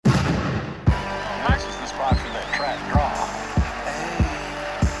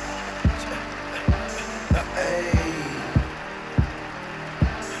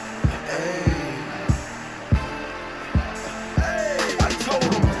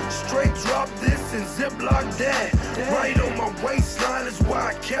Ziploc that. Right on my waistline is why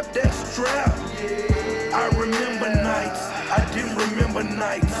I kept that strap. I remember nights, I didn't remember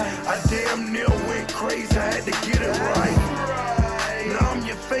nights. I damn near went crazy, I had to get it right. Now I'm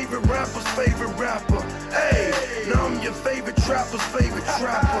your favorite rapper's favorite rapper. Hey, now I'm your favorite trapper's favorite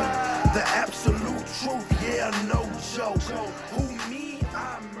trapper. The absolute truth, yeah, no joke. Who me,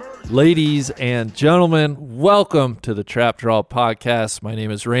 I murder. Ladies and gentlemen, welcome to the Trap Draw Podcast. My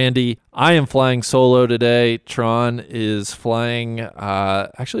name is Randy. I am flying solo today. Tron is flying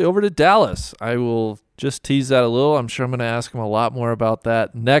actually over to Dallas. I will just tease that a little. I'm sure I'm going to ask him a lot more about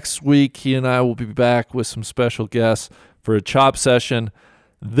that. Next week, he and I will be back with some special guests for a chop session.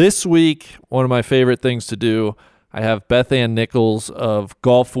 This week, one of my favorite things to do, I have Beth Nichols of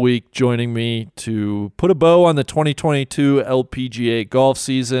Golf Week joining me to put a bow on the 2022 LPGA golf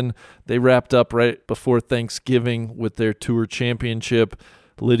season. They wrapped up right before Thanksgiving with their Tour Championship.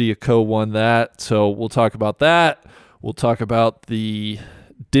 Lydia Ko won that, so we'll talk about that. We'll talk about the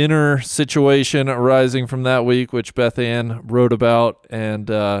dinner situation arising from that week, which Beth Ann wrote about, and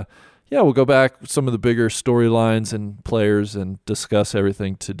we'll go back some of the bigger storylines and players and discuss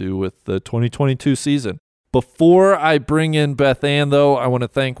everything to do with the 2022 season. Before I bring in Beth Ann, though, I want to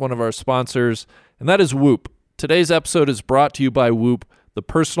thank one of our sponsors, and that is Whoop. Today's episode is brought to you by Whoop, the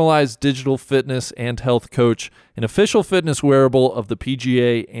personalized digital fitness and health coach, an official fitness wearable of the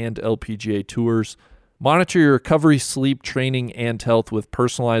PGA and LPGA tours. Monitor your recovery, sleep, training, and health with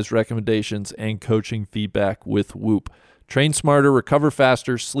personalized recommendations and coaching feedback with Whoop. Train smarter, recover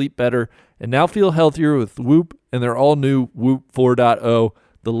faster, sleep better, and now feel healthier with Whoop and their all-new Whoop 4.0,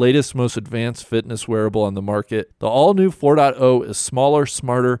 the latest, most advanced fitness wearable on the market. The all-new 4.0 is smaller,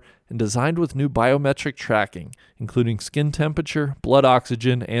 smarter, and designed with new biometric tracking, including skin temperature, blood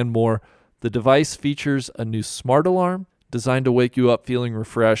oxygen, and more. The device features a new smart alarm designed to wake you up feeling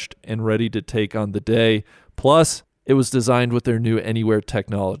refreshed and ready to take on the day. Plus, it was designed with their new Anywhere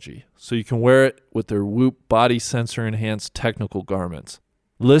technology, so you can wear it with their Whoop body sensor-enhanced technical garments.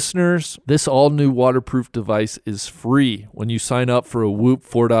 Listeners, this all-new waterproof device is free when you sign up for a Whoop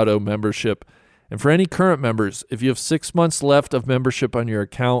 4.0 membership. And for any current members, if you have 6 months left of membership on your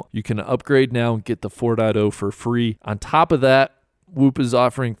account, you can upgrade now and get the 4.0 for free. On top of that, Whoop is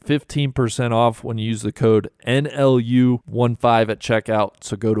offering 15% off when you use the code NLU15 at checkout.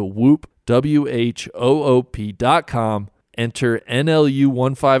 So go to Whoop, WHOOP.com, enter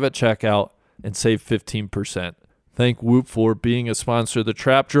NLU15 at checkout, and save 15%. Thank Whoop for being a sponsor of the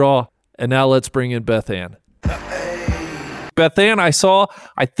Trap Draw. And now let's bring in Beth Ann. Beth Ann, I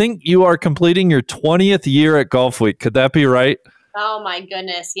think you are completing your 20th year at Golf Week. Could that be right? Oh my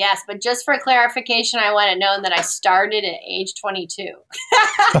goodness, yes. But just for clarification, I want to know that I started at age 22.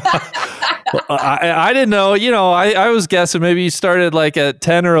 Well, I didn't know. I was guessing maybe you started like at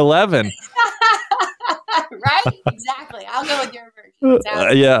 10 or 11. Right? Exactly. I'll go with your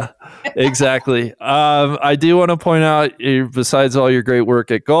version. Yeah, exactly. I do want to point out, besides all your great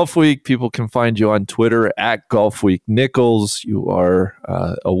work at Golf Week, people can find you on Twitter at Golf Week Nichols. You are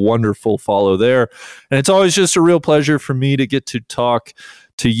a wonderful follow there. And it's always just a real pleasure for me to get to talk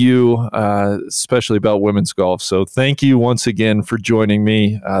to you, especially about women's golf. So thank you once again for joining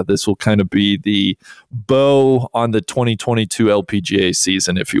me. This will kind of be the bow on the 2022 LPGA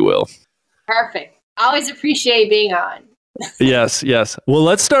season, if you will. Perfect. Always appreciate being on. Yes. Well,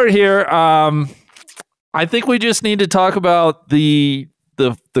 let's start here. I think we just need to talk about the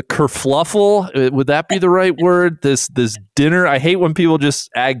kerfluffle. Would that be the right word? This dinner. I hate when people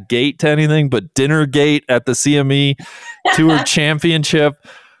just add gate to anything, but dinner gate at the CME Tour Championship.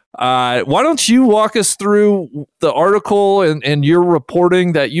 Why don't you walk us through the article and your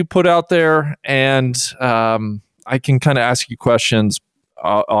reporting that you put out there, and I can kind of ask you questions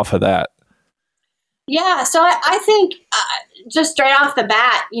off of that. Yeah, so I think just straight off the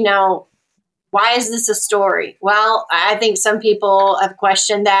bat, why is this a story? Well, I think some people have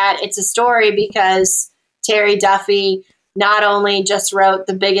questioned that. It's a story because Terry Duffy not only just wrote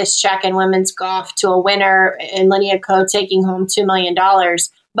the biggest check in women's golf to a winner in Lydia Ko taking home $2 million,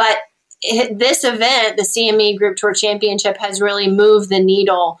 but this event, the CME Group Tour Championship, has really moved the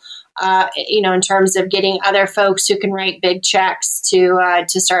needle, in terms of getting other folks who can write big checks to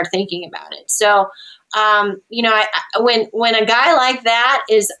start thinking about it. So, when a guy like that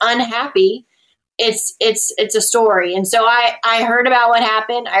is unhappy, it's a story. And so I heard about what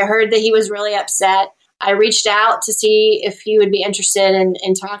happened. I heard that he was really upset. I reached out to see if he would be interested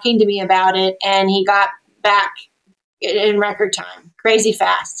in talking to me about it, and he got back in record time, crazy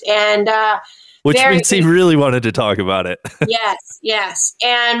fast. And which means he really wanted to talk about it. Yes.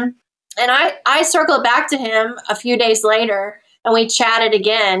 And I circled back to him a few days later, and we chatted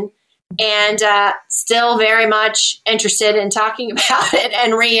again. and still very much interested in talking about it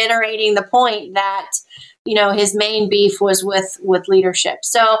and reiterating the point that, his main beef was with leadership.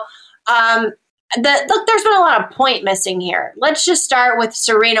 So, look, there's been a lot of point missing here. Let's just start with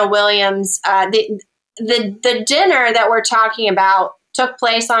Serena Williams. The dinner that we're talking about took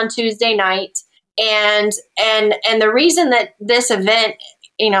place on Tuesday night, and the reason that this event,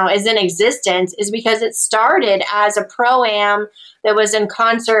 is in existence is because it started as a pro-am that was in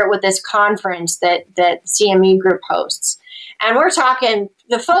concert with this conference that CME Group hosts. And we're talking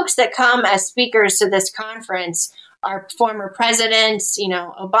the folks that come as speakers to this conference are former presidents,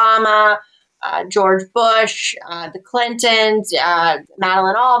 Obama, George Bush, the Clintons,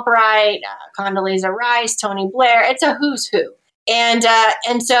 Madeleine Albright, Condoleezza Rice, Tony Blair. It's a who's who. And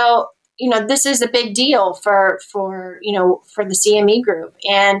so, this is a big deal for the CME Group.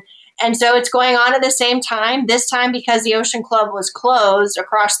 And so it's going on at the same time. This time, because the Ocean Club was closed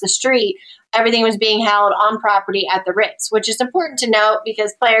across the street, everything was being held on property at the Ritz, which is important to note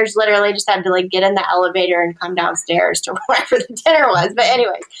because players literally just had to get in the elevator and come downstairs to wherever the dinner was. But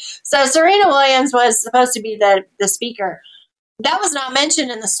anyways, so Serena Williams was supposed to be the speaker. That was not mentioned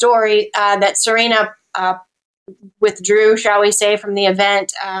in the story that Serena withdrew, shall we say, from the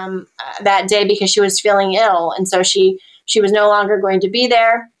event that day because she was feeling ill. And so she was no longer going to be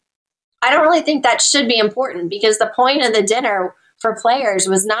there. I don't really think that should be important because the point of the dinner for players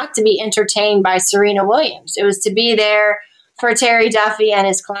was not to be entertained by Serena Williams. It was to be there for Terry Duffy and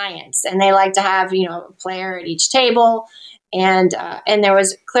his clients. And they like to have, a player at each table. And there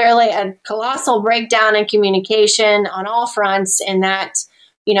was clearly a colossal breakdown in communication on all fronts in that,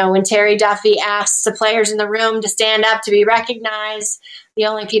 when Terry Duffy asked the players in the room to stand up to be recognized, the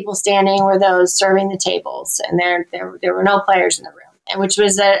only people standing were those serving the tables. And there were no players in the room, which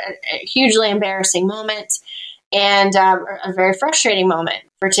was a hugely embarrassing moment and a very frustrating moment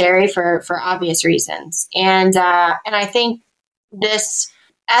for Terry for obvious reasons. And I think this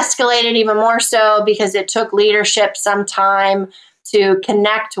escalated even more so because it took leadership some time to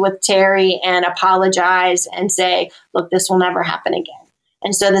connect with Terry and apologize and say, look, this will never happen again.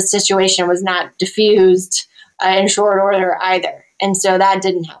 And so the situation was not diffused in short order either. And so that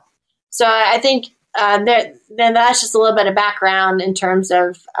didn't help. So I think that's just a little bit of background in terms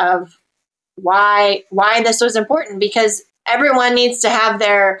of why this was important, because everyone needs to have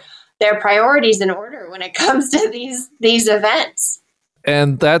their priorities in order when it comes to these events.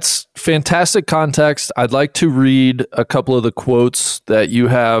 And that's fantastic context. I'd like to read a couple of the quotes that you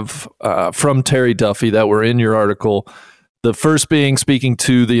have from Terry Duffy that were in your article. The first being, speaking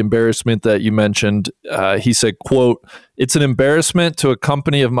to the embarrassment that you mentioned, he said, quote, "It's an embarrassment to a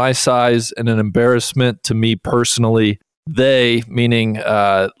company of my size and an embarrassment to me personally. They," meaning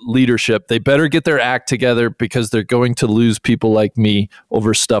leadership, "they better get their act together because they're going to lose people like me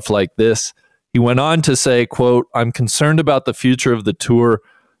over stuff like this." He went on to say, quote, "I'm concerned about the future of the tour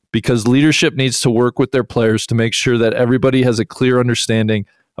because leadership needs to work with their players to make sure that everybody has a clear understanding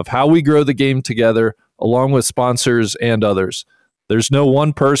of how we grow the game together, along with sponsors and others. There's no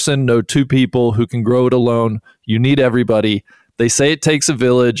one person, no two people who can grow it alone. You need everybody. They say it takes a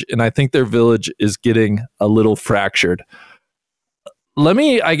village, and I think their village is getting a little fractured." Let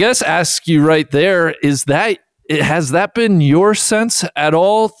me, I guess, ask you right there, has that been your sense at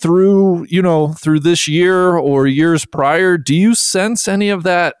all through this year or years prior? Do you sense any of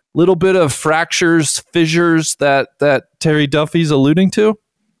that little bit of fractures, fissures that Terry Duffy's alluding to?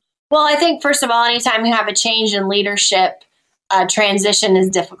 Well, I think, first of all, anytime you have a change in leadership, transition is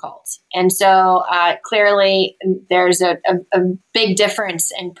difficult. And so clearly there's a big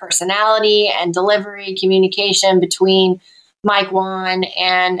difference in personality and delivery, communication between Mike Wan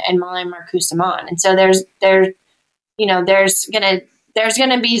and Molly Marcoux-Simon. And so there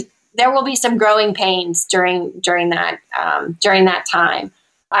will be some growing pains during that time.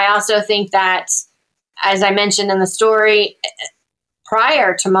 I also think that, as I mentioned in the story,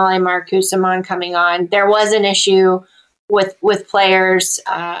 prior to Molly Marcoux-Simon coming on, there was an issue with players,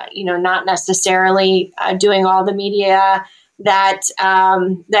 not necessarily doing all the media that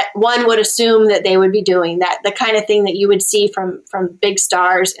one would assume that they would be doing, that the kind of thing that you would see from big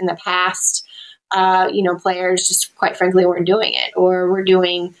stars in the past. Players just quite frankly weren't doing it, or were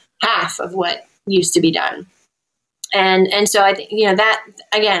doing half of what used to be done. And so I think, that,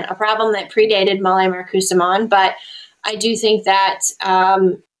 again, a problem that predated Molly Marcoux-Simon, but I do think that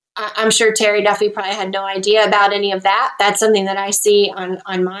I'm sure Terry Duffy probably had no idea about any of that. That's something that I see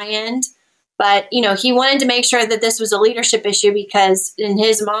on my end. But, he wanted to make sure that this was a leadership issue because in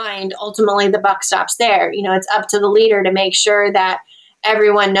his mind, ultimately the buck stops there. It's up to the leader to make sure that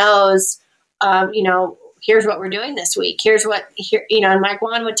everyone knows, here's what we're doing this week. And Mike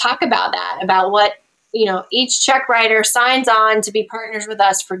Juan would talk about that, about what, each check writer signs on to be partners with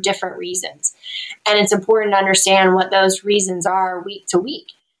us for different reasons. And it's important to understand what those reasons are week to week.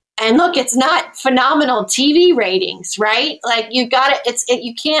 And look, it's not phenomenal TV ratings, right? Like you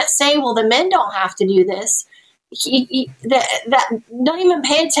can't say, well, the men don't have to do this. Don't even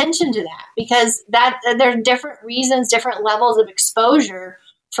pay attention to that, because there are different reasons, different levels of exposure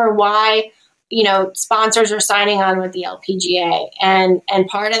for why, sponsors are signing on with the LPGA. And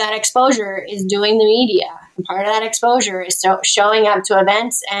part of that exposure is doing the media. And part of that exposure is showing up to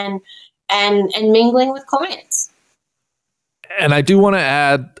events and mingling with clients. And I do want to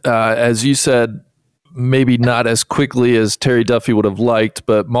add, as you said, maybe not as quickly as Terry Duffy would have liked,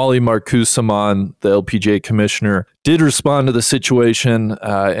 but Molly Marcoux-Samon, the LPGA commissioner, did respond to the situation.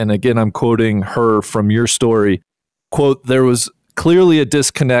 And again, I'm quoting her from your story. Quote, "There was clearly a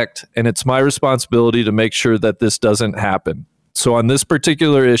disconnect, and it's my responsibility to make sure that this doesn't happen. So on this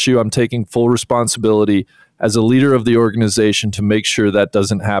particular issue, I'm taking full responsibility as a leader of the organization to make sure that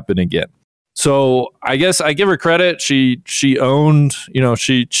doesn't happen again." So I guess I give her credit. She owned,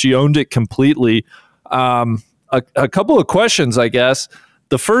 she owned it completely. A couple of questions, I guess.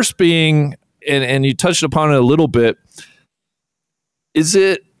 The first being, and you touched upon it a little bit,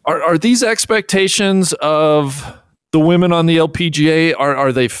 are these expectations of the women on the LPGA,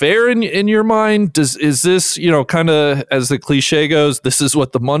 are they fair in your mind? Is this, kind of, as the cliche goes, this is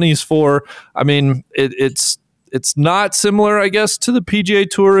what the money's for? I mean, it's not similar, I guess, to the PGA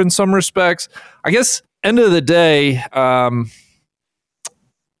Tour in some respects. I guess, end of the day,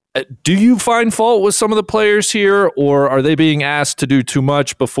 do you find fault with some of the players here, or are they being asked to do too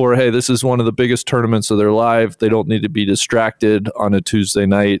much before, hey, this is one of the biggest tournaments of their life, they don't need to be distracted on a Tuesday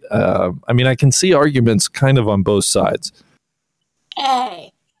night? I can see arguments kind of on both sides.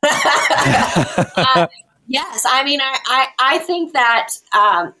 Hey. Yes. I think that,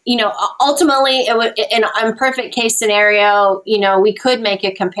 ultimately it would, in a perfect case scenario, we could make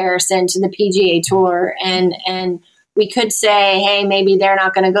a comparison to the PGA Tour and we could say, hey, maybe they're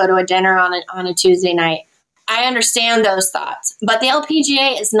not going to go to a dinner on a Tuesday night. I understand those thoughts, but the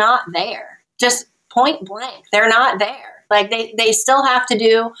LPGA is not there. Just point blank. They're not there. Like they still have to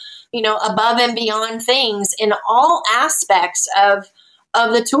do, above and beyond things in all aspects of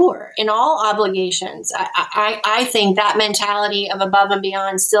the tour, in all obligations. I think that mentality of above and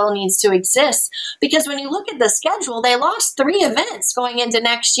beyond still needs to exist, because when you look at the schedule, they lost 3 events going into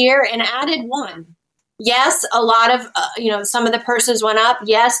next year and added 1. Yes, a lot of, some of the purses went up.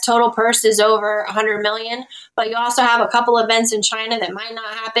 Yes, total purse is over 100 million, but you also have a couple events in China that might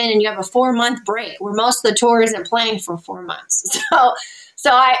not happen, and you have a 4-month break where most of the tour isn't playing for 4 months. So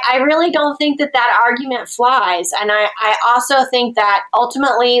I really don't think that argument flies. And I also think that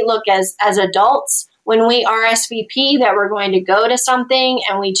ultimately, look, as adults, when we RSVP that we're going to go to something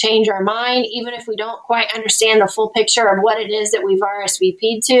and we change our mind, even if we don't quite understand the full picture of what it is that we've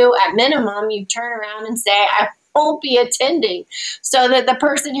RSVP'd to, at minimum, you turn around and say, I won't be attending, so that the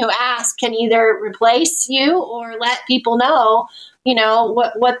person who asked can either replace you or let people know,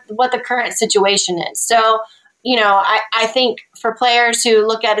 what the current situation is. So, I think for players who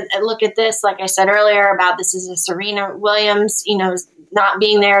look at this, like I said earlier, about this is a Serena Williams, not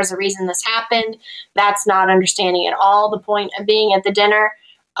being there is the reason this happened. That's not understanding at all the point of being at the dinner.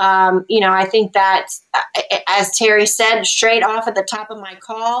 I think that, as Terry said straight off at the top of my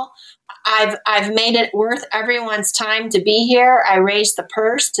call, I've made it worth everyone's time to be here. I raised the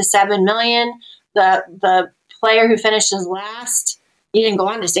purse to $7 million. The player who finishes last, he didn't go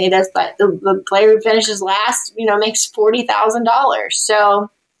on to say this, but the player who finishes last, makes $40,000. So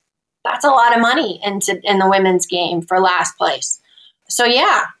that's a lot of money in the women's game for last place. So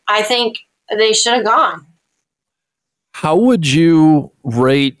yeah, I think they should have gone. How would you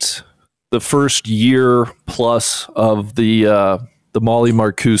rate the first year plus of the Molly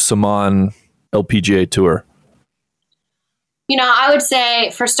Marcoux-Samon LPGA Tour? I would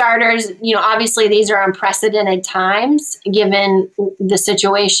say, for starters, obviously these are unprecedented times given the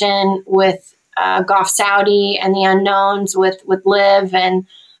situation with Golf Saudi and the unknowns with Liv and,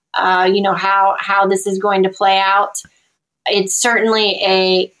 how this is going to play out. It's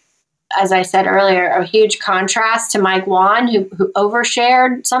certainly as I said earlier, a huge contrast to Mike Juan, who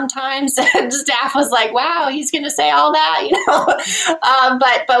overshared sometimes. Staff was like, wow, he's going to say all that,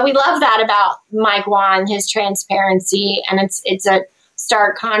 but we love that about Mike Juan, his transparency, and it's a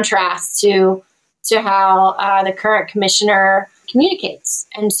stark contrast to how the current commissioner communicates.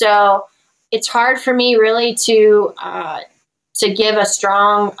 And so it's hard for me really to give a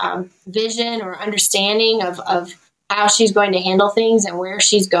strong vision or understanding of how she's going to handle things and where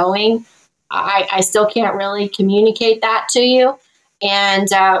she's going. I still can't really communicate that to you. And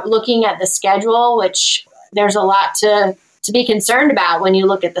looking at the schedule, which there's a lot to be concerned about when you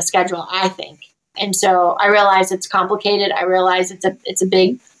look at the schedule, I think. And so I realize it's complicated. I realize it's a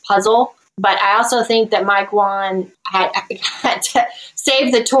big puzzle. But I also think that Mike Wan had to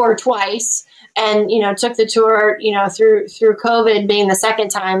save the tour twice, and took the tour through COVID being the second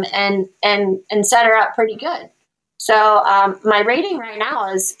time, and set her up pretty good. So my rating right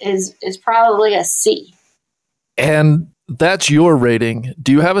now is probably a C. And that's your rating.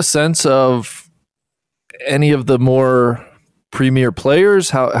 Do you have a sense of any of the more premier players,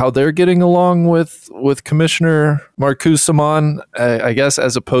 how they're getting along with Commissioner Marcus Simon, I guess,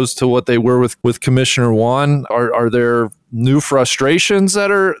 as opposed to what they were with Commissioner Wan? Are there new frustrations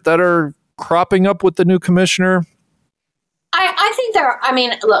that are cropping up with the new commissioner? I think there. I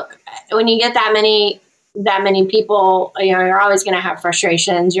mean, look, when you get that many people, you're always going to have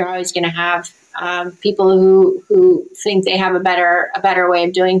frustrations. You're always going to have people who think they have a better way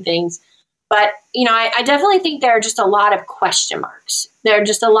of doing things. But, I definitely think there are just a lot of question marks. There are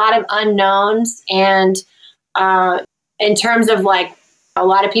just a lot of unknowns. And in terms of, like, a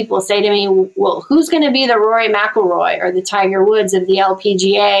lot of people say to me, well, who's going to be the Rory McIlroy or the Tiger Woods of the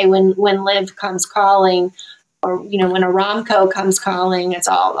LPGA when Liv comes calling, or, when Aramco comes calling? It's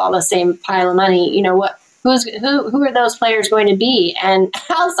all the same pile of money. Who are those players going to be? And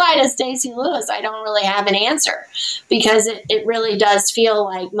outside of Stacey Lewis, I don't really have an answer, because it really does feel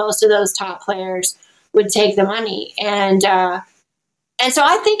like most of those top players would take the money. And so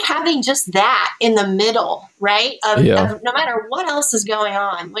I think having just that in the middle, right, of no matter what else is going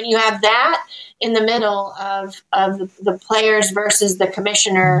on, when you have that in the middle of the players versus the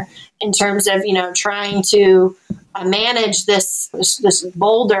commissioner, in terms of, trying to manage this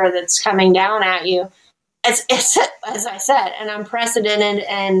boulder that's coming down at you, it's as I said, an unprecedented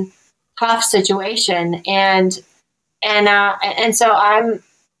and tough situation, and so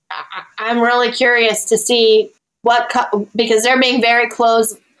I'm really curious to see because they're being very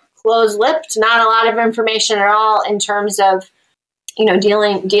close-lipped, not a lot of information at all in terms of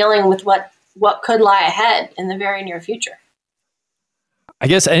dealing with what could lie ahead in the very near future. I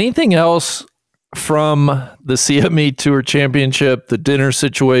guess anything else from the CME Tour Championship, the dinner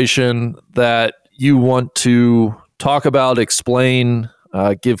situation, that you want to talk about, explain,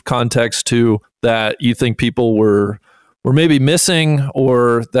 give context to, that you think people were maybe missing,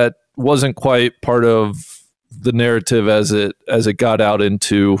 or that wasn't quite part of the narrative as it got out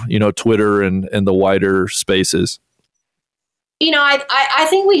into Twitter and the wider spaces? I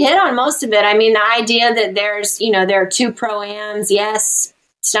think we hit on most of it. I mean, the idea that there are two pro-ams. Yes,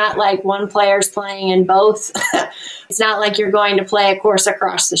 it's not like one player's playing in both. It's not like you're going to play a course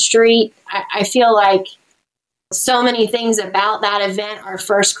across the street. I feel like so many things about that event are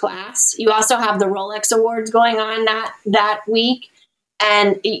first class. You also have the Rolex Awards going on that week,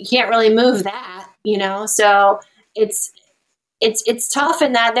 and you can't really move that, So it's tough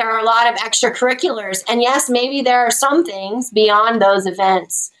in that there are a lot of extracurriculars. And yes, maybe there are some things beyond those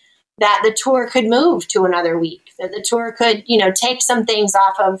events that the tour could move to another week, that the tour could, take some things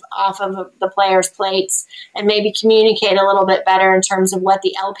off of the players' plates and maybe communicate a little bit better in terms of what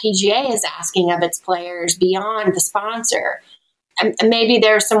the LPGA is asking of its players beyond the sponsor. And maybe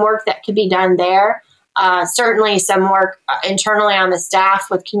there's some work that could be done there. Certainly some work internally on the staff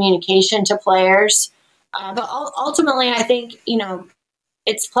with communication to players. But ultimately, I think,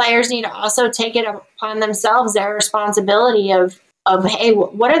 its players need to also take it upon themselves, their responsibility of, hey,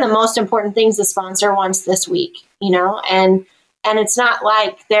 what are the most important things the sponsor wants this week, and it's not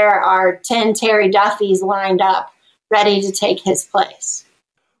like there are 10 Terry Duffys lined up ready to take his place.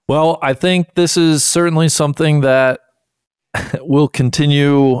 Well, I think this is certainly something that will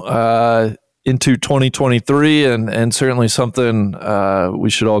continue into 2023, and certainly something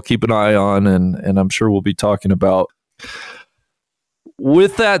we should all keep an eye on, and I'm sure we'll be talking about.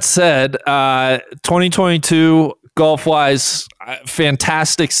 With that said, 2022 golf-wise,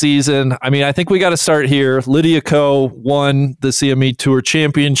 fantastic season. I mean, I think we got to start here. Lydia Ko won the CME Tour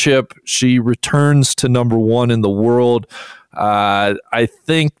Championship. She returns to number one in the world. I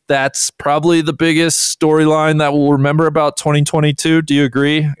think that's probably the biggest storyline that we'll remember about 2022. Do you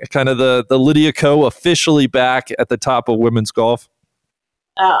agree? Kind of the Lydia Ko officially back at the top of women's golf?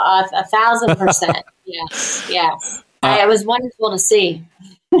 1,000%. Yes. It was wonderful to see.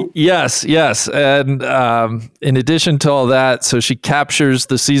 Yes. And in addition to all that, so she captures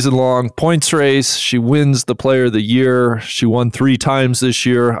the season-long points race. She wins the Player of the Year. She won 3 times this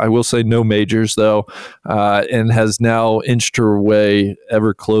year. I will say no majors, though, and has now inched her way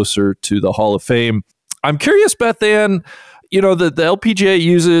ever closer to the Hall of Fame. I'm curious, Beth Ann, the LPGA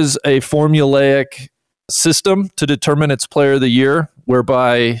uses a formulaic system to determine its player of the year,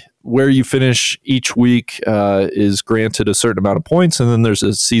 whereby where you finish each week is granted a certain amount of points, and then there's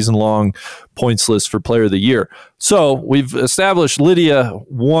a season-long points list for player of the year. So we've established Lydia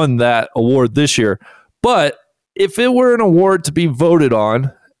won that award this year. But if it were an award to be voted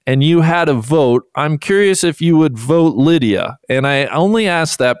on and you had a vote, I'm curious if you would vote Lydia. And I only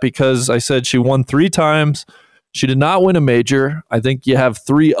asked that because I said she won 3 times. She did not win a major. I think you have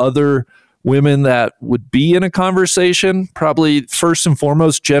 3 other women that would be in a conversation. Probably first and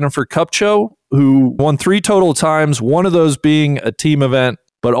foremost, Jennifer Kupcho, who won 3 total times, one of those being a team event,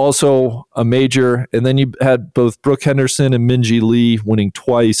 but also a major. And then you had both Brooke Henderson and Minjee Lee winning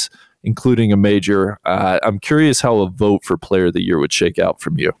twice, including a major. I'm curious how a vote for player of the year would shake out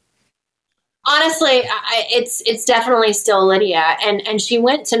from you. Honestly, it's definitely still Lydia, and she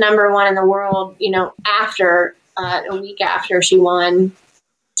went to number 1 in the world, after a week after she won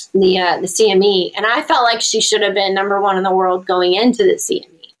the CME, and I felt like she should have been number 1 in the world going into the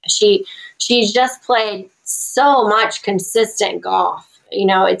CME. She's just played so much consistent golf.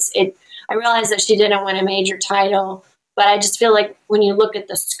 I realize that she didn't win a major title, but I just feel like when you look at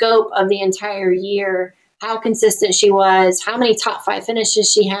the scope of the entire year, how consistent she was, how many top 5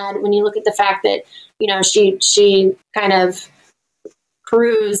 finishes she had, when you look at the fact that, she kind of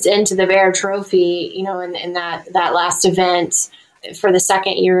cruised into the Bear Trophy, in that last event for the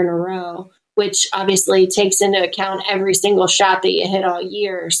second year in a row, which obviously takes into account every single shot that you hit all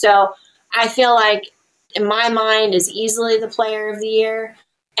year. So I feel like, in my mind, is easily the player of the year.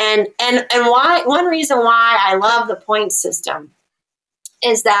 And why, one reason why I love the point system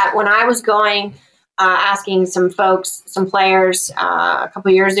is that when I was going, asking some players a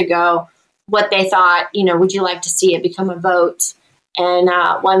couple years ago what they thought, would you like to see it become a vote? And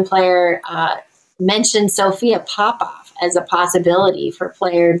one player mentioned Sophia Popov as a possibility for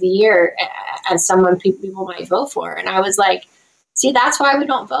player of the year, as someone people might vote for. And I was like, see, that's why we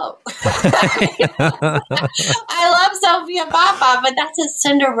don't vote. I love Sophia Popov, but that's a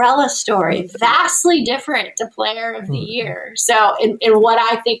Cinderella story. Vastly different to player of the year. So in what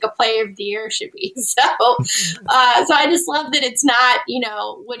I think a player of the year should be. So I just love that it's not,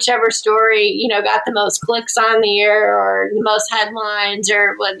 whichever story, got the most clicks on the year or the most headlines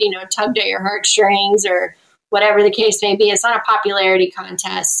or what, tugged at your heartstrings or whatever the case may be. It's not a popularity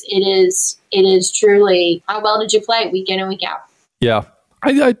contest. It is truly, how well did you play week in and week out? Yeah,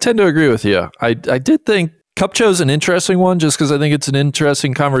 I tend to agree with you. I did think Kupcho's an interesting one just because I think it's an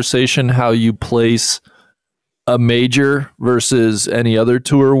interesting conversation how you place a major versus any other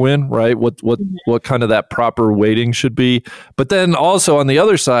tour win, right? What kind of that proper weighting should be. But then also on the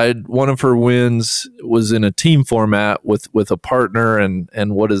other side, one of her wins was in a team format with a partner, and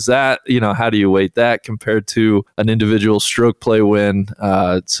what is that? How do you weight that compared to an individual stroke play win?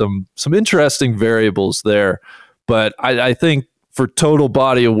 Some interesting variables there. But I think for total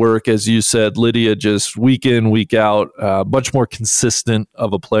body of work, as you said, Lydia just week in, week out, much more consistent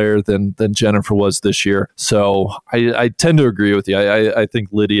of a player than Jennifer was this year. So I tend to agree with you. I think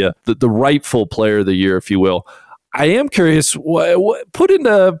Lydia, the rightful player of the year, if you will. I am curious, put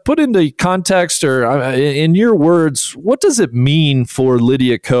into context or in your words, what does it mean for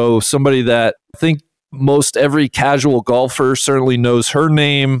Lydia Ko, somebody that I think most every casual golfer certainly knows her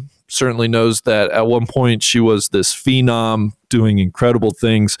name, certainly knows that at one point she was this phenom doing incredible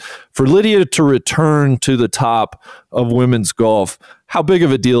things. For Lydia to return to the top of women's golf, how big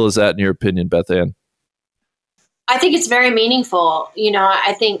of a deal is that in your opinion, Beth Ann? I think it's very meaningful.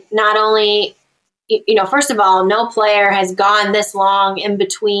 I think not only, first of all, no player has gone this long in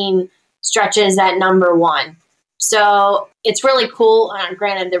between stretches at number 1. So it's really cool.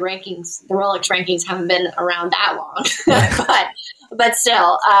 Granted, the Rolex rankings haven't been around that long, but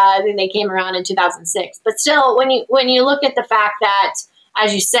still, I think they came around in 2006. But still, when you look at the fact that,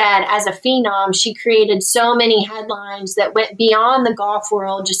 as you said, as a phenom, she created so many headlines that went beyond the golf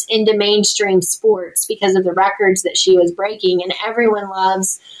world, just into mainstream sports because of the records that she was breaking. And everyone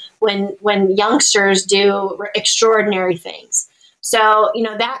loves when youngsters do extraordinary things. So,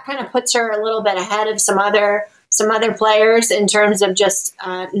 that kind of puts her a little bit ahead of some other players in terms of just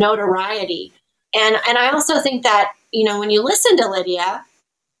notoriety. And I also think that, when you listen to Lydia,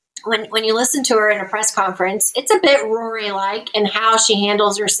 when you listen to her in a press conference, it's a bit Rory-like in how she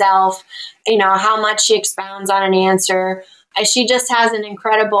handles herself, how much she expounds on an answer. She just has an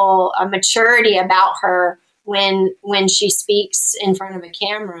incredible maturity about her when she speaks in front of a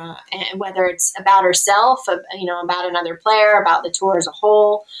camera, and whether it's about herself, about another player, about the tour as a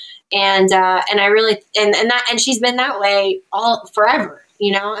whole. And I really, and she's been that way all forever.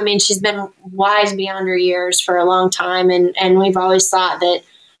 I mean, she's been wise beyond her years for a long time, and we've always thought that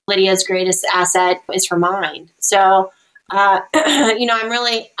Lydia's greatest asset is her mind. So, I'm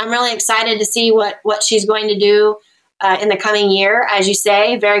really excited to see what she's going to do in the coming year. As you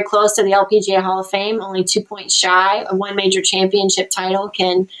say, very close to the LPGA Hall of Fame, only 2 points shy of one major championship title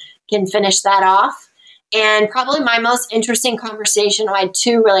can finish that off. And probably my most interesting conversation, I had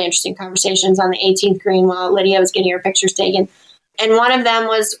two really interesting conversations on the 18th green while Lydia was getting her pictures taken. And one of them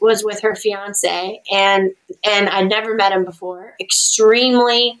was with her fiance, and I'd never met him before.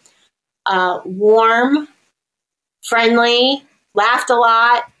 Extremely warm, friendly, laughed a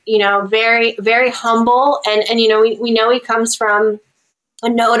lot, very, very humble. And we know he comes from a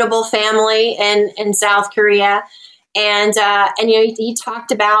notable family in South Korea. And he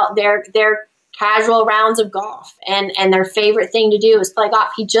talked about their casual rounds of golf and their favorite thing to do is play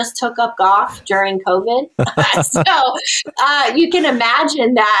golf. He just took up golf during COVID. So you can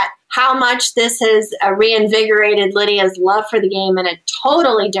imagine that how much this has reinvigorated Lydia's love for the game in a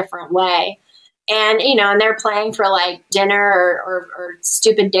totally different way. And, and they're playing for like dinner or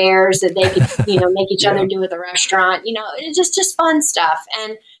stupid dares that they could, make each other do at the restaurant. It's just fun stuff.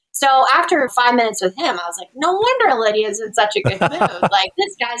 And so after 5 minutes with him, I was like, no wonder Lydia's in such a good mood. Like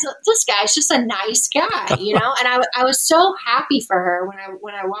this guy's just a nice guy, and I was so happy for her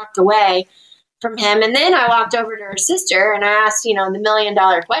when I walked away from him. And then I walked over to her sister and I asked, the $1 million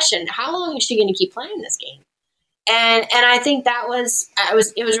question, how long is she going to keep playing this game? And I think it was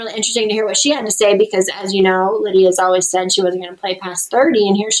really interesting to hear what she had to say because, as you know, Lydia's always said she wasn't going to play past 30,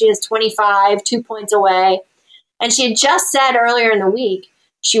 and here she is 25, 2 points away. And she had just said earlier in the week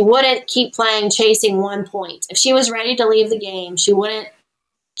she wouldn't keep playing chasing 1 point. If she was ready to leave the game, she wouldn't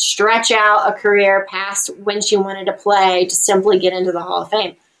stretch out a career past when she wanted to play to simply get into the Hall of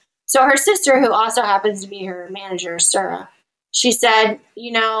Fame. So her sister, who also happens to be her manager, Sura, she said,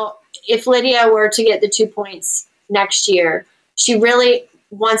 if Lydia were to get the 2 points next year, she really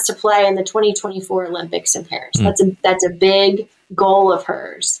wants to play in the 2024 Olympics in Paris. That's a big goal of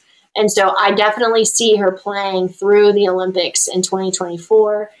hers. And so I definitely see her playing through the Olympics in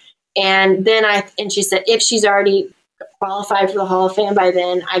 2024. And then she said, if she's already qualified for the Hall of Fame by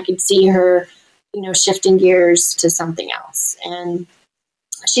then, I could see her, shifting gears to something else. And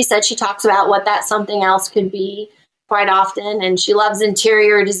she said she talks about what that something else could be quite often, and she loves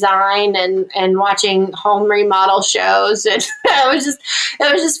interior design and watching home remodel shows, and it was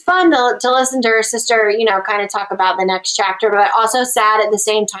just fun to listen to her sister, kind of talk about the next chapter, but also sad at the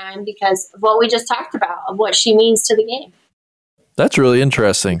same time because of what we just talked about, of what she means to the game. That's really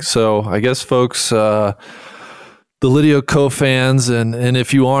interesting. So I guess folks, the Lydia Ko fans, and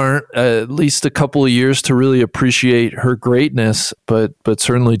if you aren't, at least a couple of years to really appreciate her greatness, but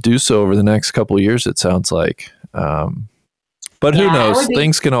certainly do so over the next couple of years, it sounds like. But who knows?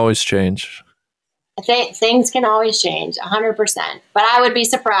 Things can always change. Things can always change, 100%. But I would be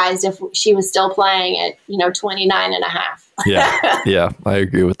surprised if she was still playing at, 29 and a half. Yeah, I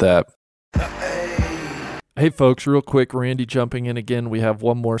agree with that. Hey, folks, real quick, Randy jumping in again. We have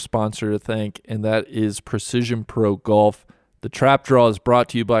one more sponsor to thank, and that is Precision Pro Golf. The Trap Draw is brought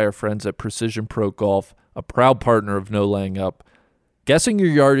to you by our friends at Precision Pro Golf, a proud partner of No Laying Up. Guessing your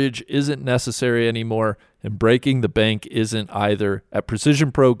yardage isn't necessary anymore, and breaking the bank isn't either. At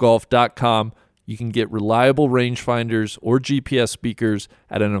PrecisionProGolf.com, you can get reliable rangefinders or GPS speakers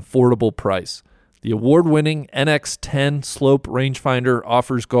at an affordable price. The award-winning NX10 Slope rangefinder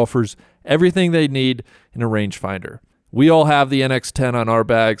offers golfers everything they need in a rangefinder. We all have the NX10 on our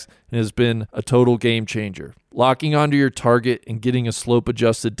bags, and it has been a total game changer. Locking onto your target and getting a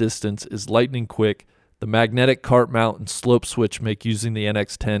slope-adjusted distance is lightning quick. The magnetic cart mount and slope switch make using the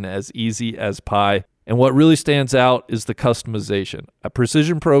NX10 as easy as pie. And what really stands out is the customization. At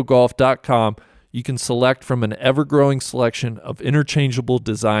PrecisionProGolf.com, you can select from an ever-growing selection of interchangeable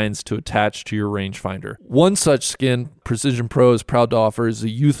designs to attach to your rangefinder. One such skin Precision Pro is proud to offer is a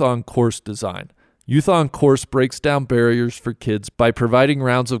Youth on Course design. Youth on Course breaks down barriers for kids by providing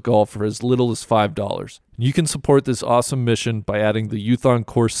rounds of golf for as little as $5. You can support this awesome mission by adding the Youth on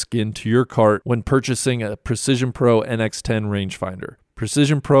Course skin to your cart when purchasing a Precision Pro NX10 rangefinder.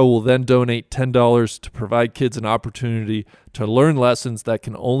 Precision Pro will then donate $10 to provide kids an opportunity to learn lessons that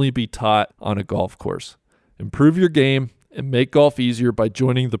can only be taught on a golf course. Improve your game and make golf easier by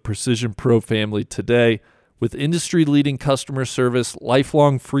joining the Precision Pro family today. With industry-leading customer service,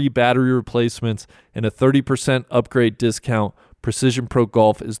 lifelong free battery replacements, and a 30% upgrade discount, Precision Pro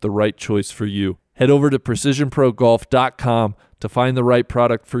Golf is the right choice for you. Head over to PrecisionProGolf.com to find the right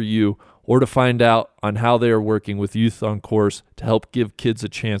product for you, or to find out on how they are working with Youth on Course to help give kids a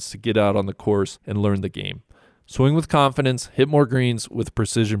chance to get out on the course and learn the game. Swing with confidence, hit more greens with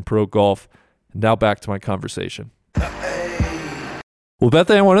Precision Pro Golf. And now back to my conversation. Well, Beth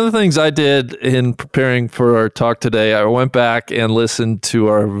Ann, one of the things I did in preparing for our talk today, I went back and listened to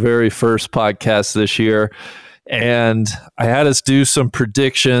our very first podcast this year, and I had us do some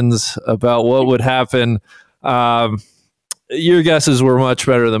predictions about what would happen. Your guesses were much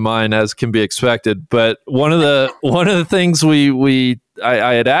better than mine, as can be expected. But one of the things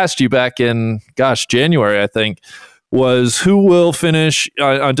I had asked you back in January, I think, was who will finish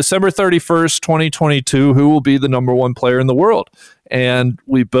on December 31st, 2022, who will be the number one player in the world? And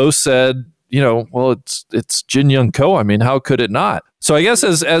we both said, well, it's Jin Young Ko. I mean, how could it not? So I guess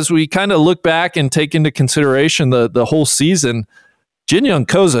as we kind of look back and take into consideration the whole season, Jin Young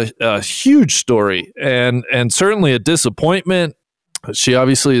Ko's a huge story and certainly a disappointment. She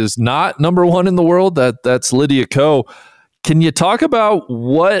obviously is not number one in the world. That's Lydia Ko. Can you talk about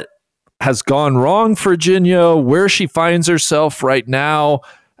what has gone wrong for Jinyo, where she finds herself right now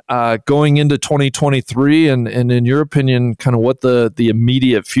going into 2023, and in your opinion, kind of what the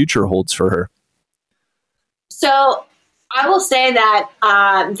immediate future holds for her? So I will say that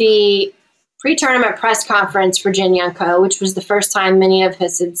the pre-tournament press conference for Jin Young Ko, which was the first time many of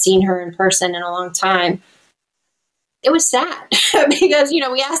us had seen her in person in a long time, it was sad because,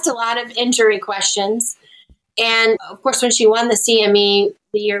 we asked a lot of injury questions. And of course, when she won the CME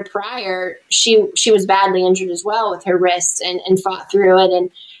the year prior, she was badly injured as well with her wrist and fought through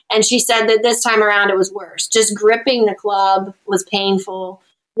it. And she said that this time around it was worse. Just gripping the club was painful.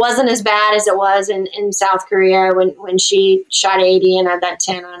 Wasn't as bad as it was in South Korea when she shot 80 and had that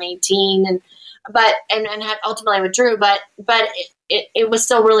 10 on 18 and had ultimately withdrew. But it was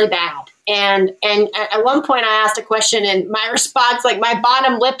still really bad. And at one point I asked a question and my response, like my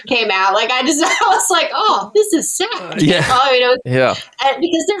bottom lip came out. Like I was like, oh, this is sad. Yeah. Yeah.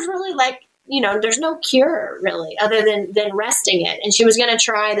 Because there's really there's no cure really other than resting it. And she was going to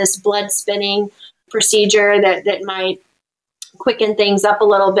try this blood spinning procedure that might quicken things up a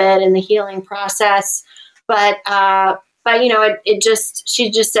little bit in the healing process. But she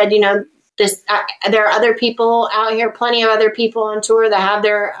just said, there are other people out here, plenty of other people on tour that have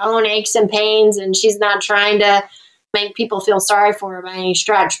their own aches and pains, and she's not trying to make people feel sorry for her by any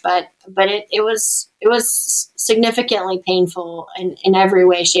stretch. But it was significantly painful in every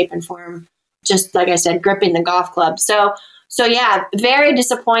way, shape, and form. Just like I said, gripping the golf club. So yeah, very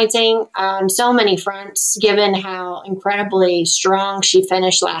disappointing on so many fronts, given how incredibly strong she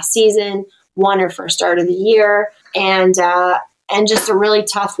finished last season, won her first start of the year, and just a really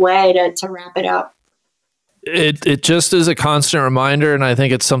tough way to wrap it up. It just is a constant reminder, and I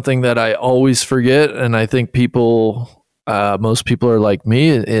think it's something that I always forget, and I think most people are like me,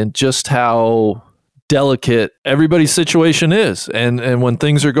 and just how delicate everybody's situation is. And when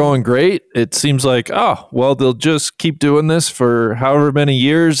things are going great, it seems like, oh, well, they'll just keep doing this for however many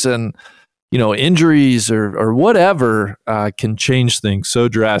years, and injuries or whatever can change things so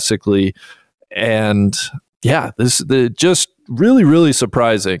drastically. And yeah, just really, really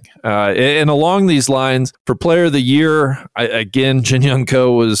surprising. And along these lines, for Player of the Year, again, Jin Young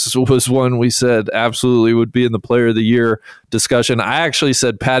Ko was one we said absolutely would be in the Player of the Year discussion. I actually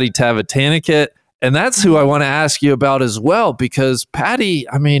said Patty Tavatanakit, and that's who I want to ask you about as well, because Patty,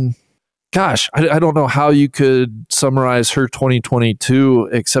 I mean, gosh, I don't know how you could summarize her 2022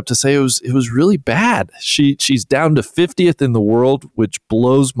 except to say it was really bad. She's down to 50th in the world, which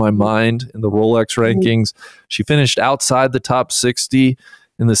blows my mind in the Rolex rankings. She finished outside the top 60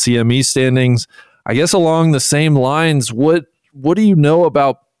 in the CME standings. I guess along the same lines, what do you know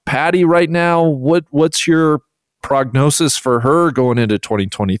about Patty right now? What's your prognosis for her going into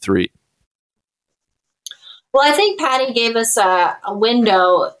 2023? Well, I think Patty gave us a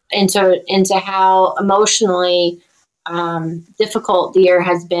window into how emotionally difficult the year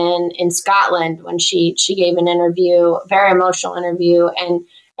has been in Scotland when she gave an interview, a very emotional interview, and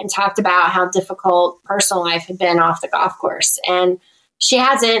talked about how difficult personal life had been off the golf course. And she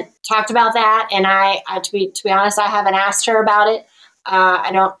hasn't talked about that. And I to be honest, I haven't asked her about it.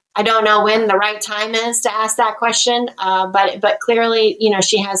 I don't know when the right time is to ask that question, but clearly,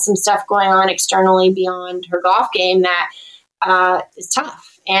 she has some stuff going on externally beyond her golf game that is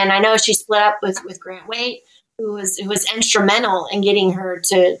tough. And I know she split up with Grant Waite, who was instrumental in getting her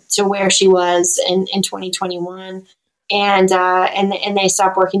to where she was in 2021, and they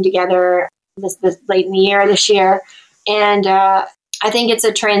stopped working together this late in the year this year. And I think it's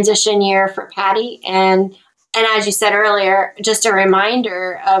a transition year for Patty, and as you said earlier, just a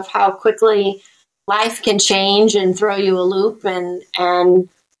reminder of how quickly life can change and throw you a loop, and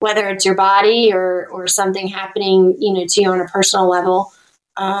whether it's your body or something happening, to you on a personal level.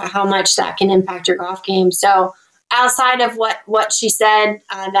 how much that can impact your golf game. So outside of what she said,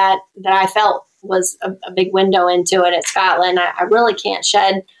 that I felt was a big window into it at Scotland, I really can't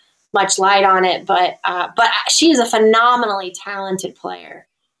shed much light on it. But she is a phenomenally talented player,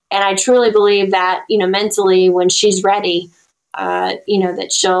 and I truly believe that mentally when she's ready, that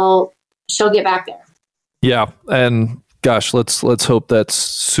she'll get back there. Yeah, and gosh, let's hope that's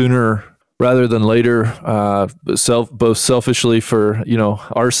sooner rather than later, both selfishly for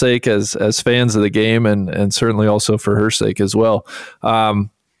our sake as fans of the game, and certainly also for her sake as well.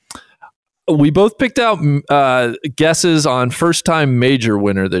 We both picked out guesses on first-time major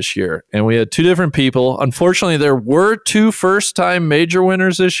winner this year, and we had two different people. Unfortunately, there were two first-time major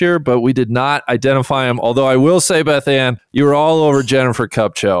winners this year, but we did not identify them. Although I will say, Beth Ann, you were all over Jennifer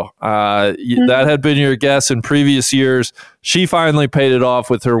Kupcho. That had been your guess in previous years. She finally paid it off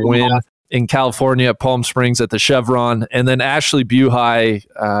with her win in California at Palm Springs at the Chevron, and then Ashley Buhai,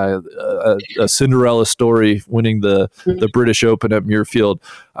 a Cinderella story, winning the British Open at Muirfield.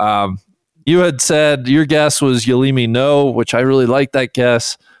 You had said your guess was Yelimi No, which I really like that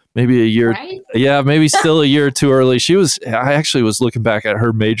guess. Maybe a year, right? Yeah, maybe still a year or two early. I actually was looking back at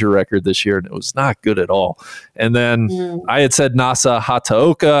her major record this year, and it was not good at all. And then I had said Nasa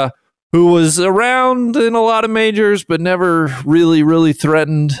Hataoka, who was around in a lot of majors, but never really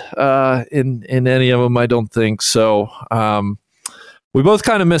threatened in any of them, I don't think. So we both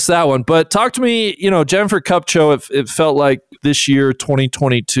kind of missed that one. But talk to me, Jennifer Kupcho, it felt like this year,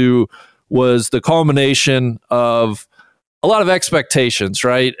 2022, was the culmination of a lot of expectations,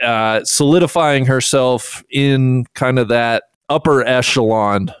 right? Solidifying herself in kind of that upper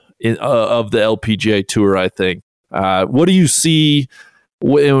echelon of the LPGA Tour, I think. What do you see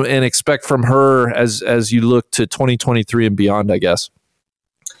and expect from her as you look to 2023 and beyond, I guess?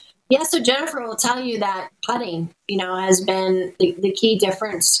 Yeah, so Jennifer will tell you that putting, has been the key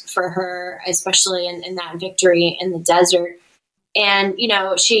difference for her, especially in that victory in the desert. And,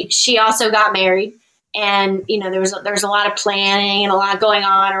 she also got married, and, there was a lot of planning and a lot going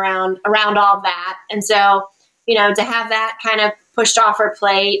on around all that. And so, to have that kind of pushed off her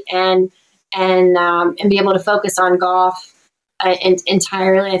plate and be able to focus on golf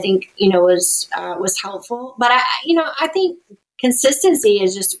entirely, I think, was helpful. But I think consistency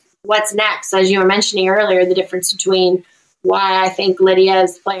is just what's next. As you were mentioning earlier, the difference between why I think Lydia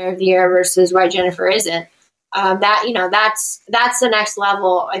is Player of the Year versus why Jennifer isn't. That's the next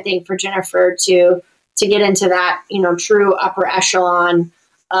level, I think, for Jennifer to get into that, true upper echelon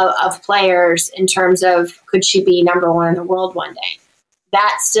of players in terms of could she be number one in the world one day?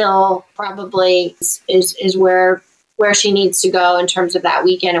 That still probably is where she needs to go in terms of that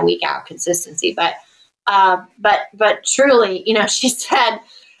week in and week out consistency. But truly, she said,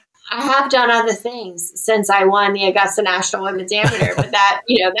 I have done other things since I won the Augusta National Women's Amateur, but that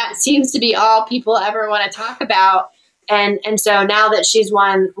seems to be all people ever want to talk about. And so now that she's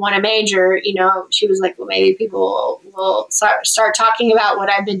won a major, she was like, well, maybe people will start talking about what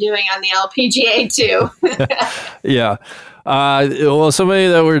I've been doing on the LPGA too. Yeah. Well, somebody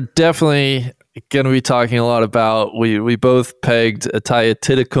that we're definitely going to be talking a lot about, we both pegged Ataya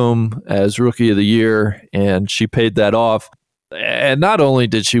Titikum as Rookie of the Year, and she paid that off. And not only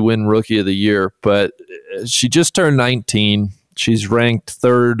did she win Rookie of the Year, but she just turned 19. She's ranked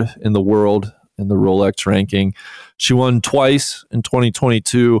third in the world in the Rolex ranking. She won twice in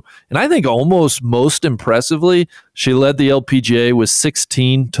 2022. And I think almost most impressively, she led the LPGA with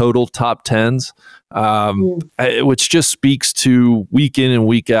 16 total top 10s, which just speaks to week in and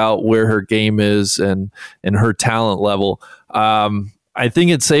week out where her game is and her talent level. I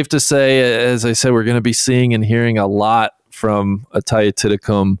think it's safe to say, as I said, we're going to be seeing and hearing a lot from Ataya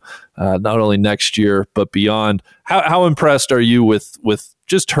Titikum, not only next year, but beyond. How impressed are you with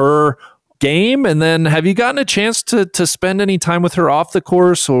just her game? And then have you gotten a chance to spend any time with her off the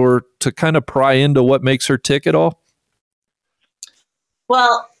course or to kind of pry into what makes her tick at all?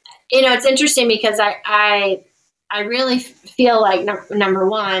 Well, it's interesting because I really feel like number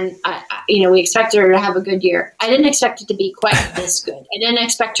one, we expected her to have a good year. I didn't expect it to be quite this good. I didn't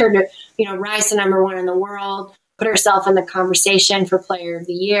expect her to, rise to number one in the world, put herself in the conversation for Player of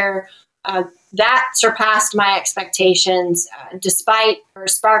the Year. That surpassed my expectations, despite her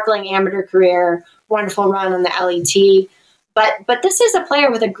sparkling amateur career, wonderful run on the LET. But this is a player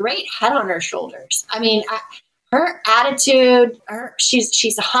with a great head on her shoulders. I mean, her attitude,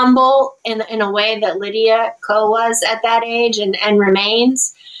 she's humble in a way that Lydia Ko was at that age and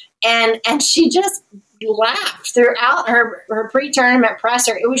remains. And she just laughed throughout her pre-tournament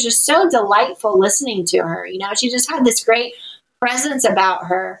presser. It was just so delightful listening to her. She just had this great presence about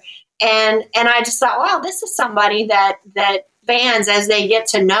her. And I just thought, wow, this is somebody that fans, as they get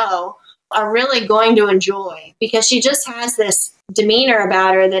to know, are really going to enjoy, because she just has this demeanor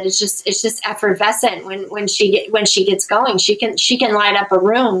about her that it's just effervescent when she gets going. She can light up a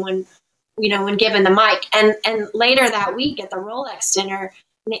room when given the mic. And later that week at the Rolex dinner,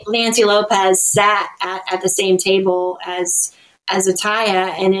 Nancy Lopez sat at the same table as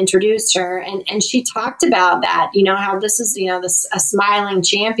Ataya and introduced her, and she talked about that, how this is, a smiling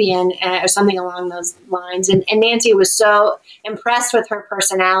champion, or something along those lines. And Nancy was so impressed with her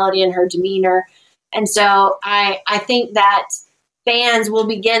personality and her demeanor. And so I think that fans will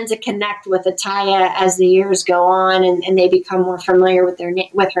begin to connect with Ataya as the years go on, and they become more familiar with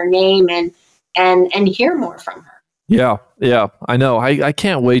her name and hear more from her. Yeah, I know. I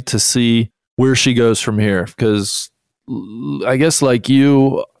can't wait to see where she goes from here, because I guess like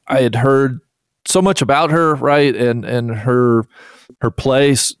you, I had heard so much about her, right? And her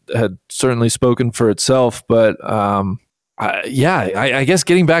place had certainly spoken for itself. But I guess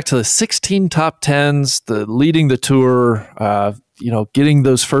getting back to the 16 top 10s, the leading the tour, getting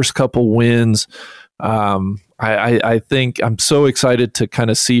those first couple wins. I think I'm so excited to kind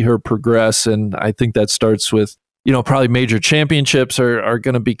of see her progress. And I think that starts with, probably major championships are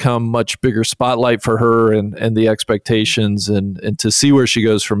going to become much bigger spotlight for her, and the expectations, and to see where she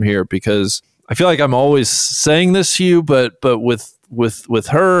goes from here, because I feel like I'm always saying this to you, but with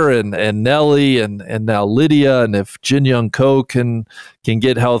her and Nelly and now Lydia, and if Jin Young Ko can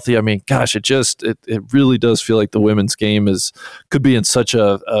get healthy, I mean, gosh, it really does feel like the women's game could be in such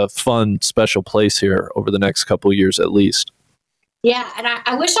a fun, special place here over the next couple of years at least. Yeah, and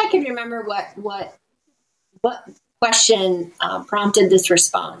I wish I could remember what question prompted this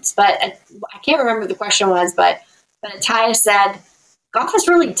response, but I can't remember what the question was, but Ataya said, golf is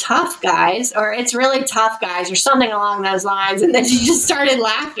really tough, guys, or it's really tough, guys, or something along those lines. And then she just started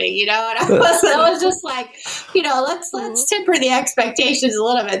laughing, and I was just like, let's temper the expectations a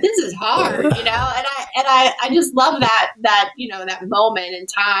little bit. This is hard, and I just love that moment in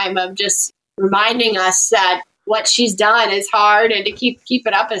time of just reminding us that what she's done is hard, and to keep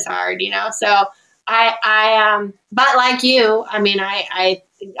it up is hard, so but like you, I mean, I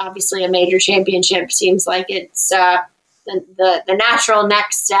obviously a major championship seems like it's the natural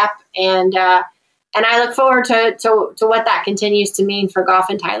next step, and I look forward to what that continues to mean for golf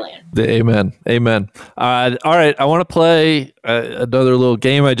in Thailand. Amen. All right, I want to play another little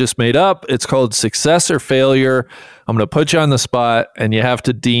game I just made up. It's called Success or Failure. I'm going to put you on the spot, and you have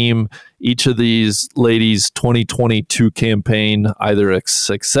to deem each of these ladies' 2022 campaign either a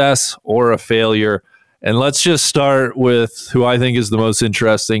success or a failure. And let's just start with who I think is the most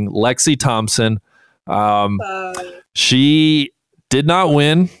interesting, Lexi Thompson. She did not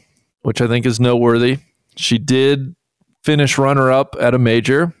win, which I think is noteworthy. She did finish runner-up at a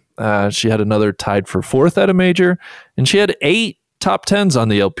major. She had another tied for fourth at a major, and she had 8 top 10s on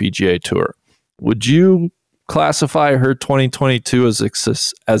the LPGA Tour. Would you classify her 2022 as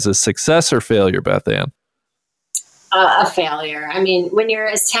a success or failure, Beth Ann? A failure. I mean, when you're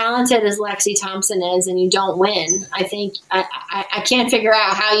as talented as Lexi Thompson is and you don't win, I think I can't figure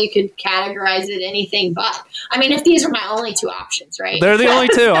out how you could categorize it anything but. I mean, if these are my only 2 options, right? They're the only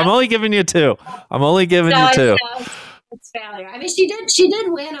 2. I'm only giving you 2. It's failure. I mean, she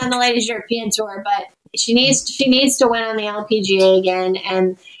did win on the Ladies European Tour, but she needs to win on the LPGA again,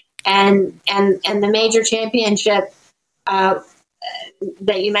 and the major championship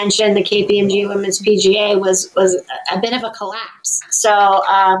that you mentioned, the KPMG Women's PGA, was a bit of a collapse. So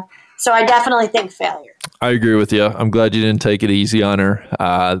I definitely think failure. I agree with you. I'm glad you didn't take it easy on her.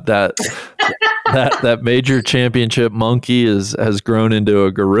 That major championship monkey has grown into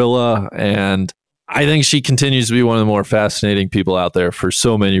a gorilla, and I think she continues to be one of the more fascinating people out there for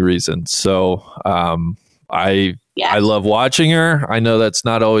so many reasons. So I love watching her. I know that's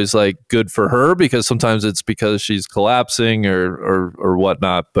not always like good for her, because sometimes it's because she's collapsing or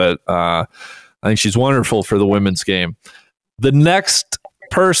whatnot. But I think she's wonderful for the women's game. The next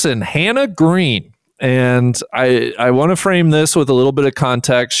person, Hannah Green. And I want to frame this with a little bit of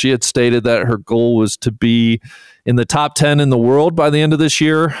context. She had stated that her goal was to be in the top 10 in the world by the end of this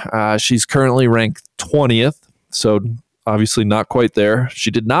year. She's currently ranked 20th. So obviously not quite there.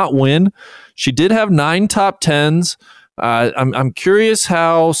 She did not win. She did have 9 top 10s. I'm curious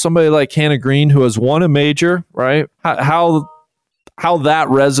how somebody like Hannah Green, who has won a major, right? How that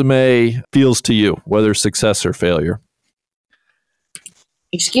resume feels to you, whether success or failure.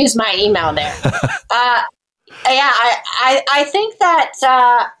 Excuse my email there. I think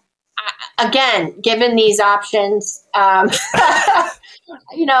that again, given these options, it's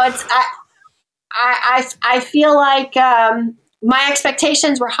I feel like my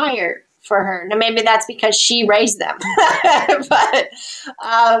expectations were higher for her. Now maybe that's because she raised them, but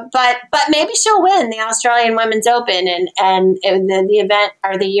maybe she'll win the Australian Women's Open, and the event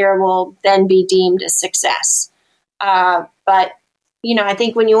or the year will then be deemed a success. But I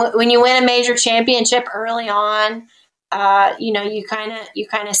think when you win a major championship early on, you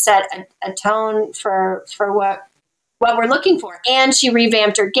kind of set a tone for what we're looking for. And she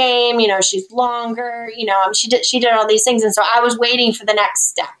revamped her game. She's longer. She did all these things, and so I was waiting for the next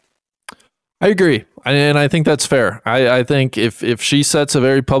step. I agree, and I think that's fair. I think if she sets a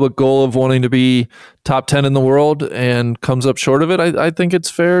very public goal of wanting to be top 10 in the world and comes up short of it, I think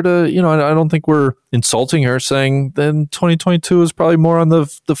it's fair to, I don't think we're insulting her saying then 2022 is probably more on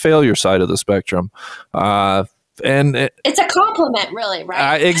the failure side of the spectrum. And it's a compliment, really,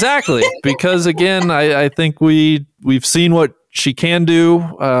 right? Exactly, because again, I think we've seen what she can do,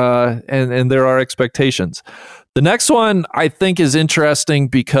 and there are expectations. The next one I think is interesting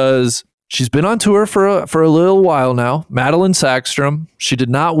because she's been on tour for a little while now. Madelyn Sackstrom. She did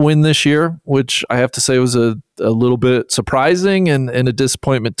not win this year, which I have to say was a little bit surprising and a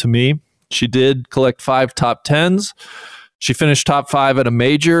disappointment to me. She did collect 5 top 10s. She finished top 5 at a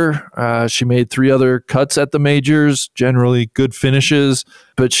major. She made 3 other cuts at the majors, generally good finishes.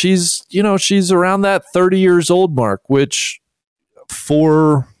 But she's around that 30 years old mark, which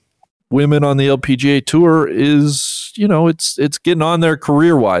for women on the LPGA tour is, it's getting on there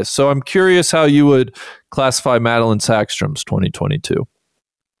career-wise. So I'm curious how you would classify Madelyn Sackstrom's 2022.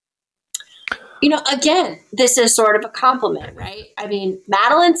 Again, this is sort of a compliment, right? I mean,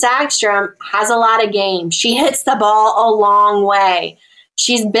 Madelyn Sackstrom has a lot of game. She hits the ball a long way.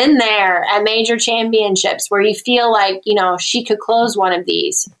 She's been there at major championships where you feel like, she could close one of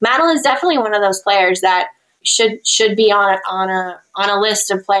these. Madelyn's definitely one of those players that should be on a list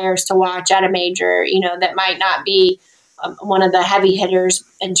of players to watch at a major, that might not be one of the heavy hitters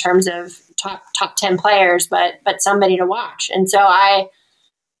in terms of top 10 players, but somebody to watch. And so I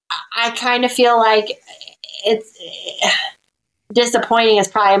kind of feel like it's disappointing is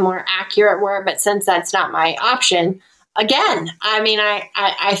probably a more accurate word, but since that's not my option, again, I mean,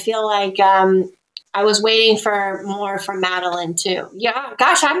 I feel like I was waiting for more from Madelyn too. Yeah,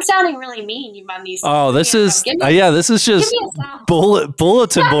 gosh, I'm sounding really mean on these. Oh, this is just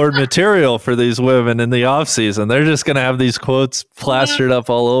bulletin board material for these women in the off season. They're just going to have these quotes plastered up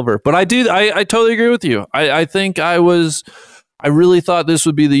all over. But I totally agree with you. I really thought this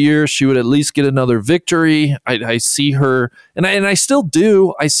would be the year she would at least get another victory. I see her, and I still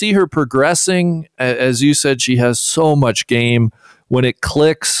do. I see her progressing. As you said, she has so much game. When it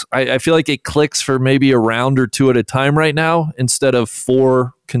clicks, I feel like it clicks for maybe a round or 2 at a time right now instead of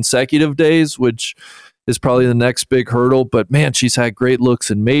 4 consecutive days, which is probably the next big hurdle. But man, she's had great looks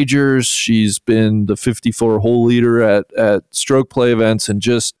in majors. She's been the 54-hole leader at stroke play events and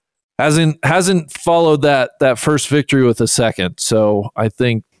just hasn't followed that first victory with a second. So I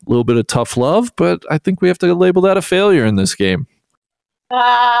think a little bit of tough love, but I think we have to label that a failure in this game.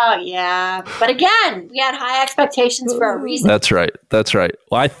 Oh, yeah. But again, we had high expectations for a reason. That's right.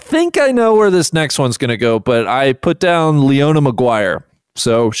 Well, I think I know where this next one's going to go, but I put down Leona Maguire.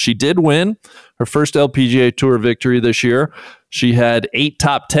 So she did win her first LPGA Tour victory this year. She had 8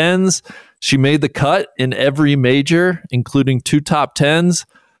 top 10s. She made the cut in every major, including 2 top 10s.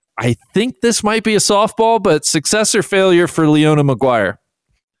 I think this might be a softball, but success or failure for Leona Maguire?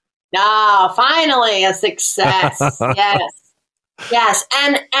 No, finally a success. Yes,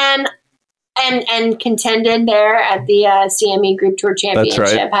 and contended there at the CME Group Tour Championship.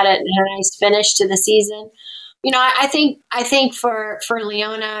 Right. Had a nice finish to the season. I think for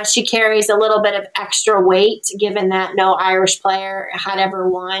Leona, she carries a little bit of extra weight, given that no Irish player had ever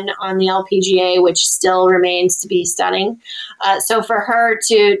won on the LPGA, which still remains to be stunning. So for her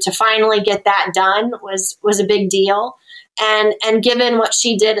to finally get that done was a big deal. And given what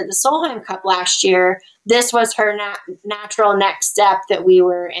she did at the Solheim Cup last year, this was her natural next step that we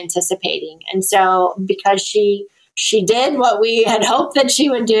were anticipating. And so because she did what we had hoped that she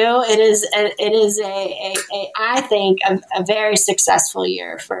would do, it is I think a very successful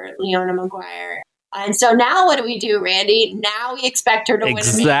year for Leona Maguire. And so now what do we do, Randy? Now we expect her to win a major.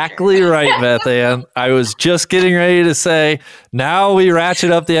 Exactly right, Beth Ann. I was just getting ready to say, now we ratchet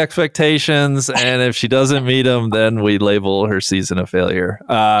up the expectations, and if she doesn't meet them, then we label her season a failure.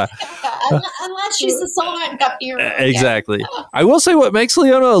 Unless she's the Solheim Cup hero. Exactly. I will say what makes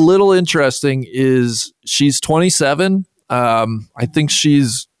Leona a little interesting is she's 27. I think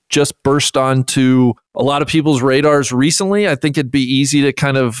she's just burst onto a lot of people's radars recently. I think it'd be easy to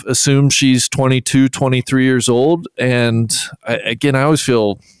kind of assume she's 22, 23 years old. And I always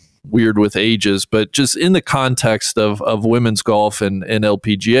feel weird with ages, but just in the context of women's golf and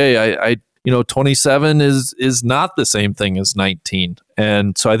LPGA, I 27 is not the same thing as 19.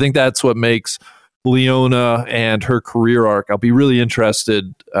 And so I think that's what makes Leona and her career arc. I'll be really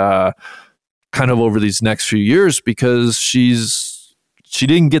interested kind of over these next few years, because she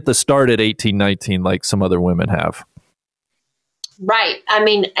didn't get the start at 18, 19 like some other women have. Right. I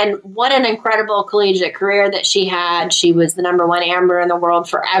mean, and what an incredible collegiate career that she had. She was the number one amateur in the world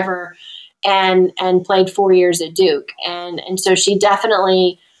forever, and played 4 years at Duke. And so she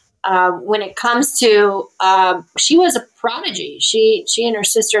definitely, when it comes to, she was a prodigy. She and her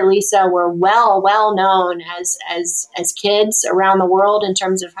sister Lisa were well known as kids around the world in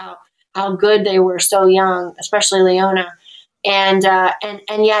terms of how good they were so young, especially Leona. And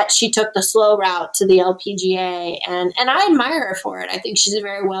yet she took the slow route to the LPGA, and I admire her for it. I think she's a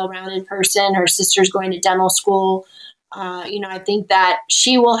very well-rounded person. Her sister's going to dental school. I think that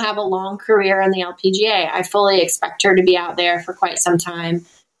she will have a long career in the LPGA. I fully expect her to be out there for quite some time.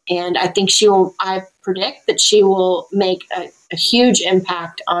 And I think I predict that she will make a huge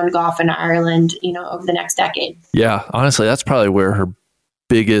impact on golf in Ireland, over the next decade. Yeah, honestly, that's probably where her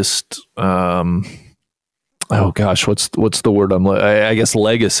biggest, oh gosh, what's the word I guess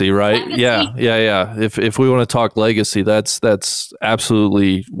legacy, right? Legacy. Yeah. If we want to talk legacy, that's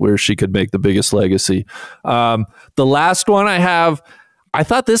absolutely where she could make the biggest legacy. The last one I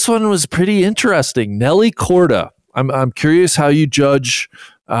thought this one was pretty interesting. Nelly Korda. I'm curious how you judge.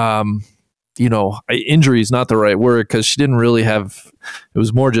 Injury is not the right word, because she didn't really have. It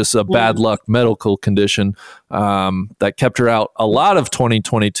was more just a bad luck medical condition that kept her out a lot of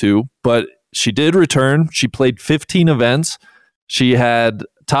 2022, but she did return. She played 15 events. She had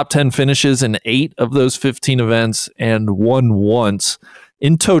top 10 finishes in 8 of those 15 events and won once.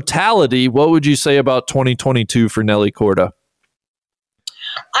 In totality, what would you say about 2022 for Nelly Korda?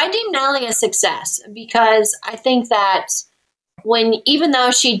 I deem Nelly a success, because I think that even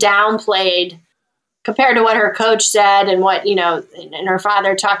though she downplayed compared to what her coach said and what, and her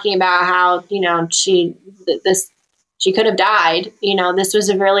father talking about how, she could have died. This was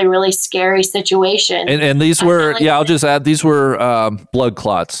a really, really scary situation. And these were, I'll just add, these were blood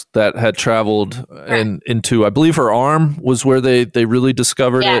clots that had traveled into, I believe her arm was where they really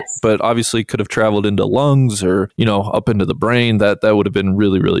discovered it, but obviously could have traveled into lungs or, up into the brain. That would have been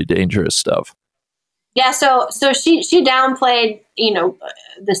really, really dangerous stuff. Yeah. So she downplayed,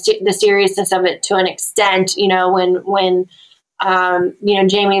 the seriousness of it to an extent, when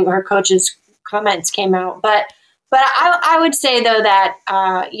Jamie, her coach's comments came out, But I would say, though, that,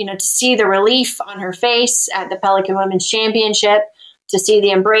 to see the relief on her face at the Pelican Women's Championship, to see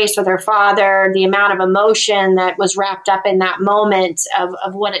the embrace with her father, the amount of emotion that was wrapped up in that moment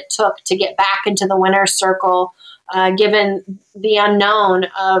of what it took to get back into the winner's circle, given the unknown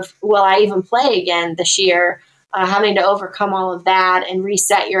of, will I even play again this year, having to overcome all of that and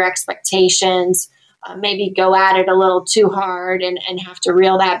reset your expectations. Maybe go at it a little too hard and have to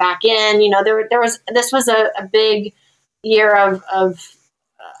reel that back in. This was a big year of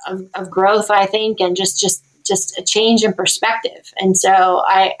growth, I think, and just a change in perspective. And so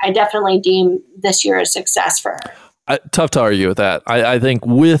I definitely deem this year a success for her. Tough to argue with that. I think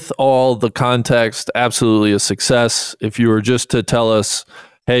with all the context, absolutely a success. If you were just to tell us,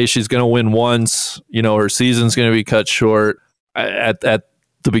 hey, she's going to win once, her season's going to be cut short at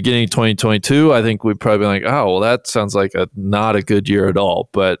the beginning of 2022, I think we'd probably be like, oh, well, that sounds like not a good year at all.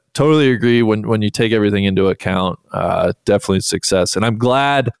 But totally agree when you take everything into account, definitely a success. And I'm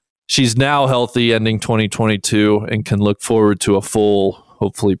glad she's now healthy ending 2022 and can look forward to a full,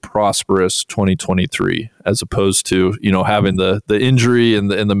 hopefully prosperous 2023, as opposed to, having the injury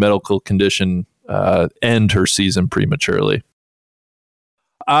and the medical condition end her season prematurely.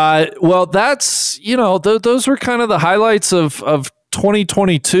 Well, that's, those were kind of the highlights of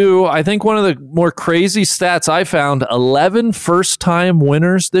 2022. I think one of the more crazy stats I found, 11 first-time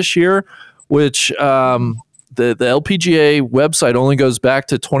winners this year, which the LPGA website only goes back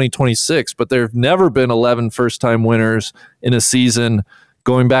to 2026, but there have never been 11 first-time winners in a season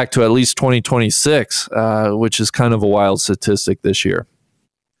going back to at least 2026, which is kind of a wild statistic this year.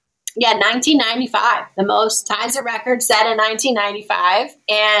 Yeah, 1995, the most ties a record set in 1995.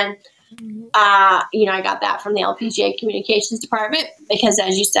 And I got that from the LPGA communications department because,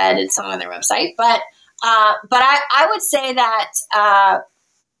 as you said, it's not on their website. But I would say that,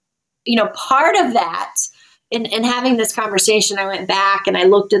 part of that in having this conversation, I went back and I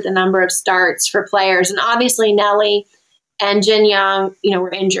looked at the number of starts for players, and obviously Nelly and Jin Young,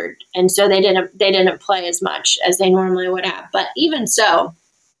 were injured. And so they didn't play as much as they normally would have. But even so,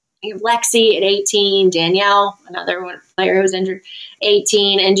 You have Lexi at 18, Danielle, another one player who was injured,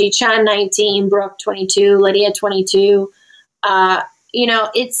 18, NG Chun, 19, Brooke, 22, Lydia, 22.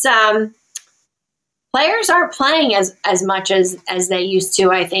 It's players aren't playing as much as they used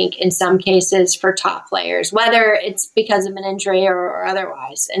to, I think, in some cases for top players, whether it's because of an injury or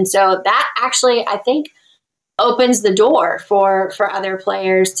otherwise. And so that actually, I think, opens the door for other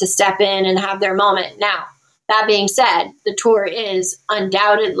players to step in and have their moment. Now, that being said, the tour is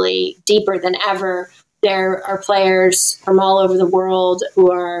undoubtedly deeper than ever. There are players from all over the world who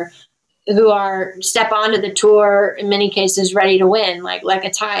are step onto the tour in many cases ready to win, like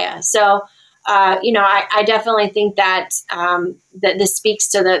Ataya. So, I definitely think that that this speaks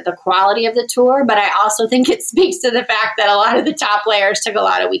to the quality of the tour, but I also think it speaks to the fact that a lot of the top players took a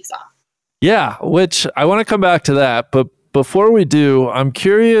lot of weeks off. Yeah, which I want to come back to that, but before we do, I'm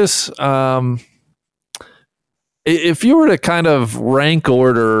curious if you were to kind of rank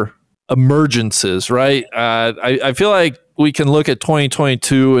order emergences, right? I feel like we can look at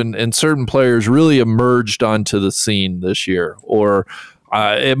 2022 and certain players really emerged onto the scene this year, or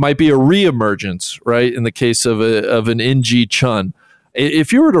it might be a re-emergence, right? In the case of an NG Chun.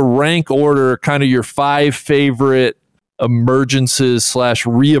 If you were to rank order kind of your 5 favorite emergences /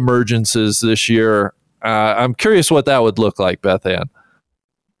 re-emergences this year, I'm curious what that would look like, Beth Ann.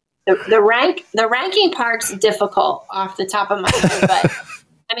 The ranking part's difficult off the top of my head, but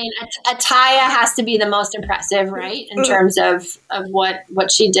I mean, Ataya has to be the most impressive, right, in terms of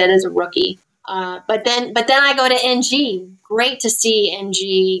what she did as a rookie. But then I go to NG. Great to see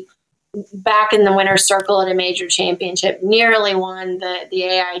NG back in the winner's circle at a major championship. Nearly won the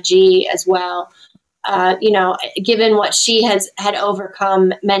AIG as well. Given what she had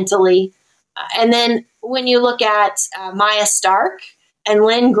overcome mentally, and then when you look at Maya Stark and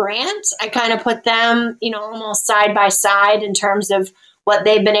Lynn Grant, I kind of put them, almost side by side in terms of what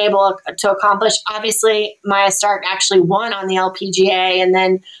they've been able to accomplish. Obviously, Maya Stark actually won on the LPGA and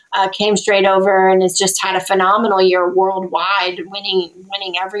then came straight over and has just had a phenomenal year worldwide,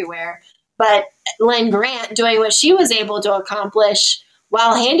 winning everywhere. But Lynn Grant doing what she was able to accomplish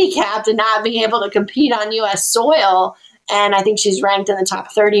while handicapped and not being able to compete on U.S. soil. And I think she's ranked in the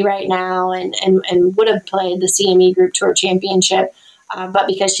top 30 right now and would have played the CME Group Tour Championship. But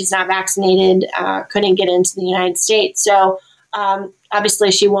because she's not vaccinated, couldn't get into the United States. So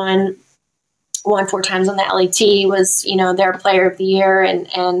obviously she won 4 times on the LET, was, their player of the year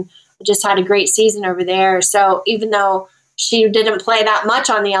and just had a great season over there. So even though she didn't play that much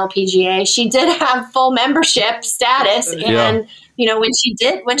on the LPGA, she did have full membership status. And,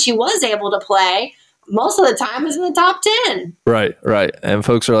 when she was able to play, most of the time was in the top 10. Right. And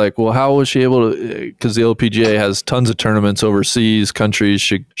folks are like, well, how was she able to, because the LPGA has tons of tournaments overseas, countries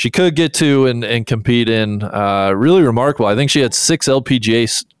she could get to and compete in. Really remarkable. I think she had 6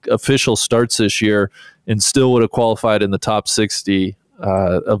 LPGA official starts this year and still would have qualified in the top 60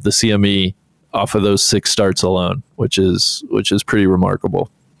 of the CME off of those 6 starts alone, which is pretty remarkable.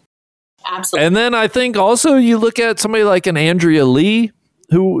 Absolutely. And then I think also you look at somebody like an Andrea Lee,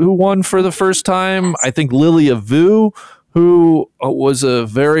 who won for the first time. I think Lilia Vu, who was a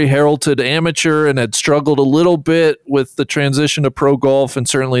very heralded amateur and had struggled a little bit with the transition to pro golf, and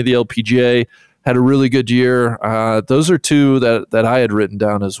certainly the LPGA, had a really good year. Those are 2 that I had written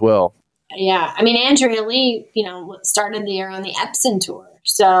down as well. Yeah. I mean, Andrea Lee, started the year on the Epson Tour.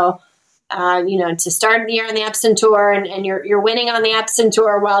 So, to start the year on the Epson Tour and you're winning on the Epson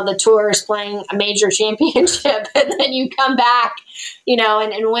Tour while the tour is playing a major championship, and then you come back,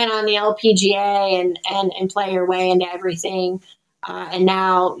 and win on the LPGA and play your way into everything. And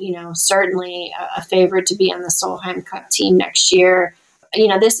now, certainly a favorite to be on the Solheim Cup team next year.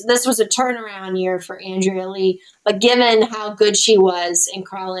 This was a turnaround year for Andrea Lee, but given how good she was in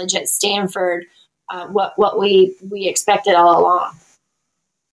college at Stanford, what we expected all along.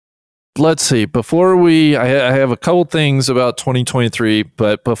 Let's see. I have a couple things about 2023,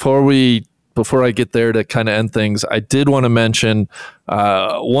 but before I get there to kind of end things, I did want to mention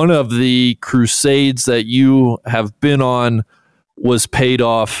one of the crusades that you have been on was paid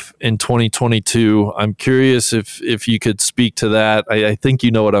off in 2022. I'm curious if you could speak to that. I think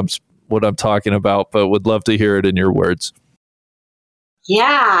you know what I'm talking about, but would love to hear it in your words.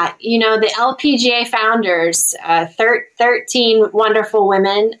 Yeah, the LPGA founders, 13 wonderful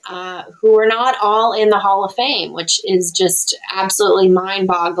women who are not all in the Hall of Fame, which is just absolutely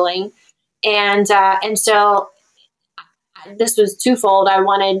mind-boggling. And so this was twofold. I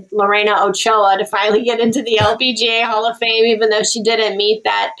wanted Lorena Ochoa to finally get into the LPGA Hall of Fame, even though she didn't meet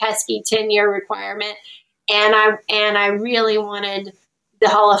that pesky 10-year requirement. And I really wanted the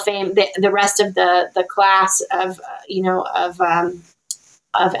Hall of Fame, the rest of the class of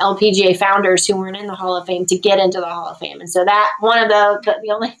LPGA founders who weren't in the Hall of Fame to get into the Hall of Fame. And so that one of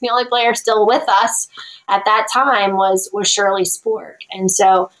the only player still with us at that time was Shirley Spork. And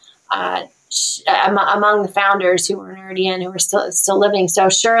so among the founders who weren't already in, who were still living. So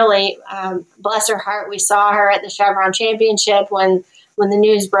Shirley, bless her heart, we saw her at the Chevron Championship when the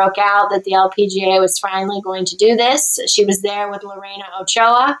news broke out that the LPGA was finally going to do this. She was there with Lorena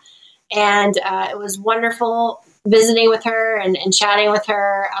Ochoa, and it was wonderful visiting with her and chatting with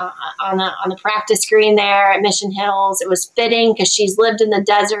her on the practice green there at Mission Hills. It was fitting because she's lived in the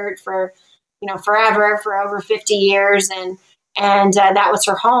desert for forever, for over 50 years, and that was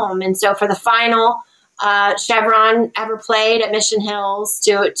her home. And so for the final Chevron ever played at Mission Hills,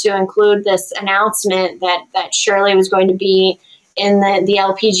 to include this announcement that Shirley was going to be in the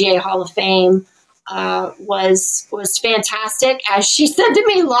LPGA Hall of Fame was fantastic. As she said to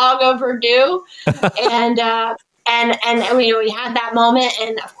me, long overdue. And we had that moment,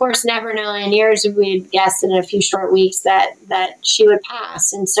 and of course, never in a million years would we guessed in a few short weeks that she would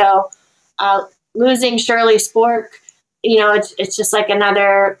pass. And so losing Shirley Spork, it's just like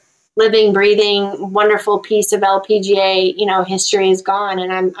another living, breathing, wonderful piece of LPGA, history is gone.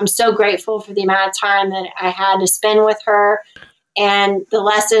 And I'm so grateful for the amount of time that I had to spend with her and the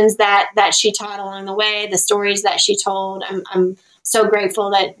lessons that she taught along the way, the stories that she told. I'm so grateful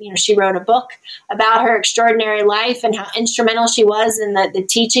that, she wrote a book about her extraordinary life and how instrumental she was in the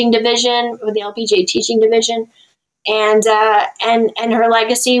teaching division, or the LPGA teaching division. And her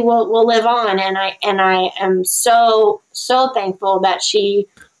legacy will live on. And I am so thankful that she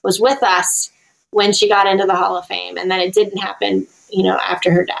was with us when she got into the Hall of Fame, and that it didn't happen, after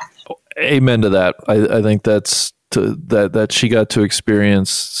her death. Amen to that. I think that's that she got to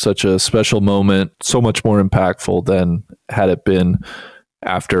experience such a special moment, so much more impactful than had it been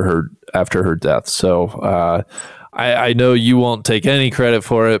after her death. So I know you won't take any credit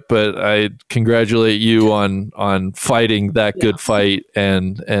for it, but I congratulate you on fighting that good fight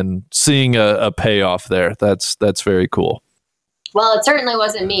and seeing a payoff there. That's very cool. Well, it certainly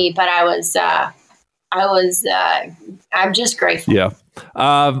wasn't me, but I'm just grateful. Yeah.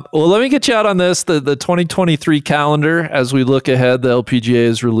 Well, let me get you out on this. The 2023 calendar, as we look ahead, the LPGA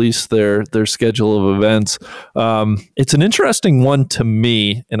has released their schedule of events. It's an interesting one to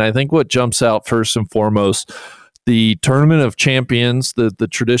me, and I think what jumps out first and foremost, the Tournament of Champions, the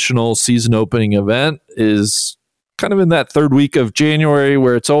traditional season opening event, is kind of in that third week of January,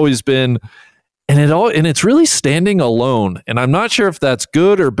 where it's always been. And it's really standing alone. And I'm not sure if that's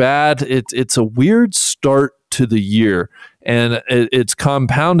good or bad. It's a weird start to the year. And it's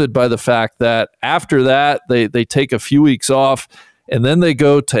compounded by the fact that after that, they take a few weeks off, and then they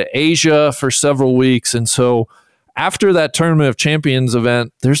go to Asia for several weeks. And so after that Tournament of Champions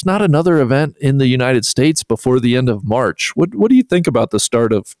event, there's not another event in the United States before the end of March. What do you think about the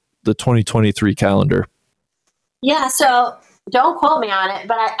start of the 2023 calendar? Yeah, so don't quote me on it,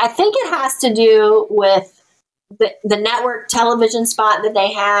 but I think it has to do with the network television spot that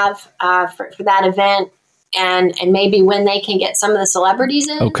they have for that event, and maybe when they can get some of the celebrities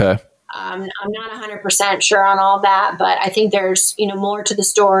in. Okay. I'm not 100% sure on all that, but I think there's more to the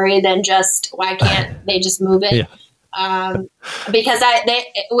story than just why can't they just move it? Yeah. Because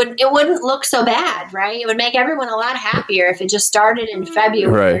it wouldn't look so bad, right? It would make everyone a lot happier if it just started in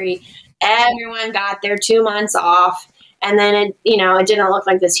February. Right. Everyone got their 2 months off. And then it didn't look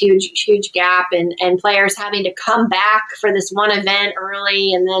like this huge gap, and players having to come back for this one event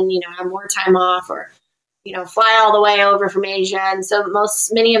early, and then have more time off, or fly all the way over from Asia. And so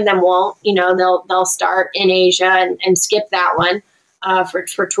many of them won't. They'll start in Asia and skip that one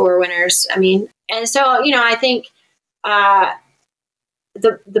for tour winners. I mean, and so I think the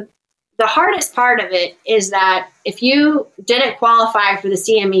hardest part of it is that if you didn't qualify for the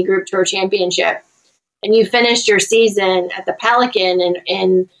CME Group Tour Championship, and you finished your season at the Pelican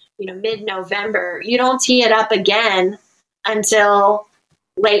in mid-November, you don't tee it up again until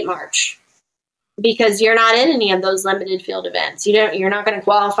late March, because you're not in any of those limited field events. You're not going to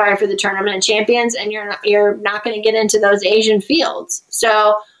qualify for the Tournament of Champions, and you're not going to get into those Asian fields.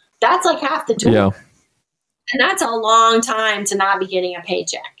 So that's like half the tour. Yeah. And that's a long time to not be getting a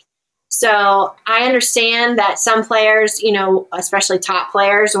paycheck. So I understand that some players, especially top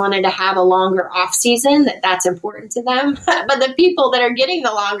players, wanted to have a longer off season, that's important to them. But the people that are getting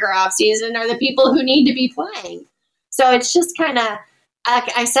the longer off season are the people who need to be playing. So it's just kind of, like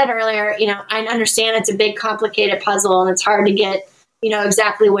I said earlier, I understand it's a big, complicated puzzle, and it's hard to get,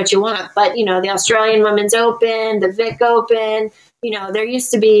 exactly what you want. But, the Australian Women's Open, the Vic Open, there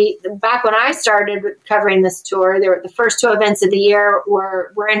used to be, back when I started covering this tour, the first two events of the year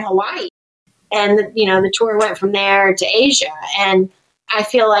were in Hawaii. And, the tour went from there to Asia. And I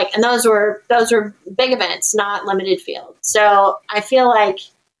feel like, and those were big events, not limited field. So I feel like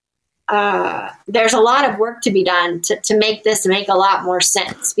there's a lot of work to be done to make this make a lot more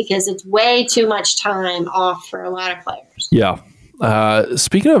sense, because it's way too much time off for a lot of players. Yeah.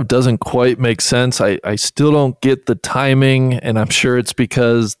 Speaking of doesn't quite make sense, I still don't get the timing, and I'm sure it's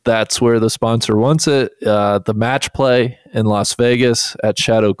because that's where the sponsor wants it. The match play in Las Vegas at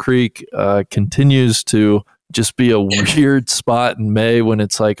Shadow Creek continues to just be a weird spot in May when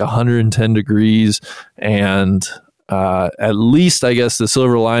it's like 110 degrees. And at least, I guess, the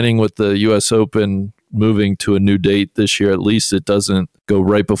silver lining with the U.S. Open moving to a new date this year, at least it doesn't go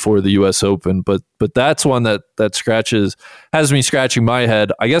right before the U.S. Open. But that's one that has me scratching my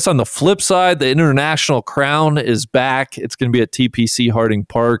head. I guess on the flip side, the International Crown is back. It's going to be at TPC Harding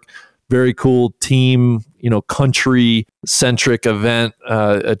Park. Very cool team, country-centric event.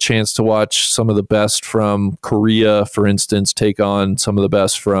 A chance to watch some of the best from Korea, for instance, take on some of the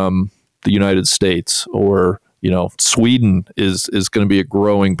best from the United States, or Sweden is going to be a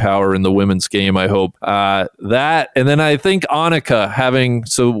growing power in the women's game, I hope. That, and then I think Annika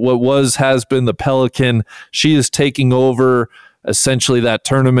has been the Pelican. She is taking over essentially that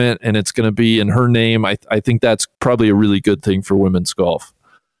tournament, and it's going to be in her name. I think that's probably a really good thing for women's golf.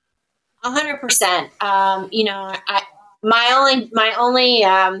 100%. My only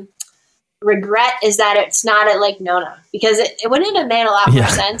regret is that it's not at Lake Nona, because it wouldn't have made a lot more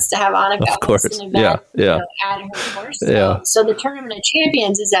sense to have Annika host an event at her course. So the Tournament of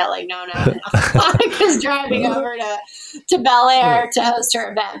Champions is at Lake Nona, and Annika's driving over to Bel Air to host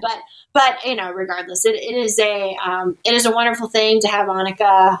her event. But regardless, it is a wonderful thing to have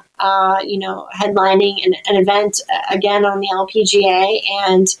Annika headlining an event again on the LPGA,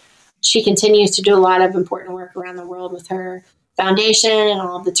 and she continues to do a lot of important work around the world with her foundation and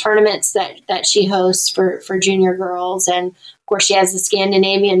all of the tournaments that she hosts for junior girls. And of course, she has the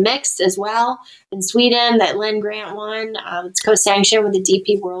Scandinavian Mixed as well in Sweden that Lynn Grant won. It's co-sanctioned with the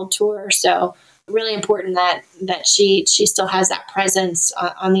DP World Tour. So really important that she still has that presence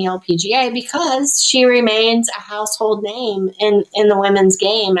on the LPGA, because she remains a household name in the women's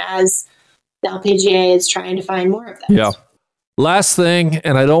game, as the LPGA is trying to find more of that. Yeah. Last thing,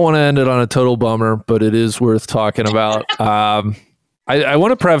 and I don't want to end it on a total bummer, but it is worth talking about. I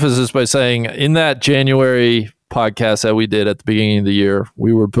want to preface this by saying, in that January podcast that we did at the beginning of the year,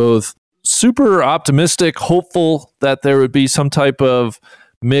 we were both super optimistic, hopeful that there would be some type of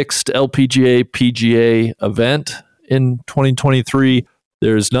mixed LPGA, PGA event in 2023.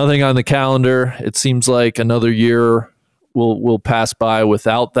 There's nothing on the calendar. It seems like another year will pass by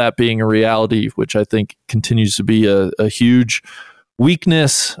without that being a reality, which I think continues to be a huge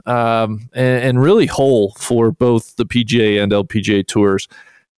weakness and really hole for both the PGA and LPGA tours.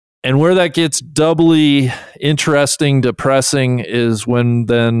 And where that gets doubly interesting, depressing, is when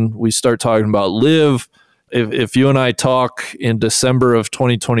then we start talking about LIV. If you and I talk in December of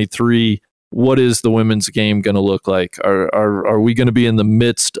 2023, what is the women's game going to look like? Are we going to be in the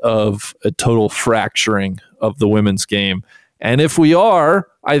midst of a total fracturing of the women's game? And if we are,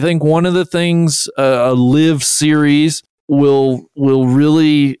 I think one of the things a LIV series will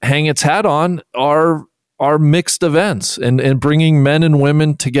really hang its hat on are mixed events and bringing men and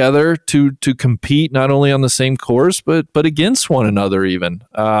women together to compete not only on the same course but against one another even.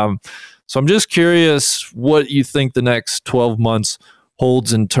 So I'm just curious what you think the next 12 months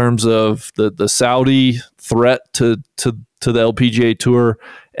holds in terms of the Saudi threat to the LPGA Tour,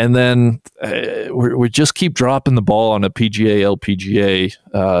 and then we just keep dropping the ball on a PGA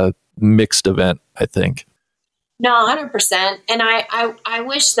LPGA mixed event, I think. No, 100%. And I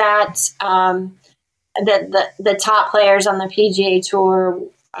wish that the top players on the PGA Tour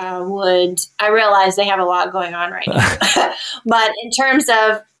would. I realize they have a lot going on right now, but in terms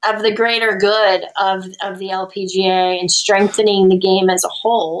of the greater good of the LPGA and strengthening the game as a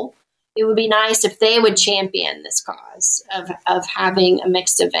whole, it would be nice if they would champion this cause of having a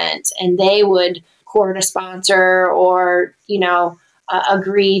mixed event, and they would court a sponsor or,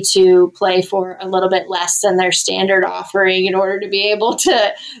 agree to play for a little bit less than their standard offering in order to be able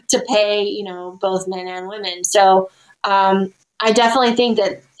to pay, both men and women. So I definitely think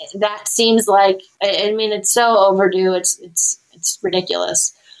that seems like, it's so overdue. It's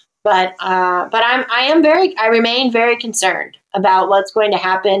ridiculous. But I remain very concerned about what's going to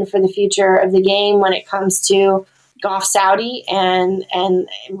happen for the future of the game when it comes to Golf Saudi and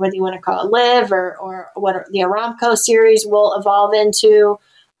whether you want to call it LIV or what the Aramco series will evolve into.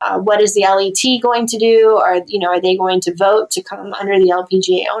 What is the LET going to do? Are they going to vote to come under the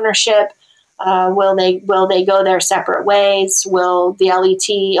LPGA ownership? Will they go their separate ways? Will the LET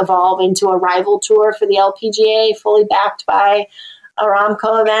evolve into a rival tour for the LPGA, fully backed by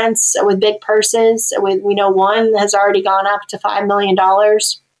Aramco events with big purses. We know one has already gone up to $5 million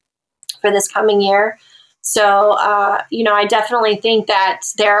for this coming year. So, I definitely think that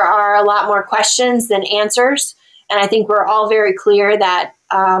there are a lot more questions than answers. And I think we're all very clear that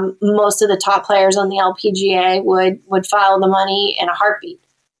most of the top players on the LPGA would follow the money in a heartbeat.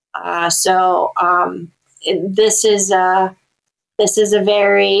 This is a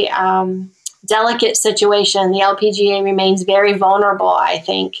very delicate situation. The LPGA remains very vulnerable, I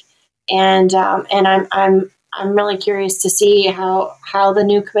think, and I'm really curious to see how the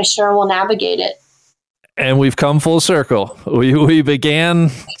new commissioner will navigate it. And we've come full circle. We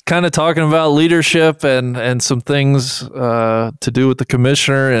began kind of talking about leadership and some things to do with the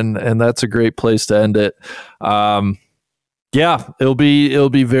commissioner, and that's a great place to end it. It'll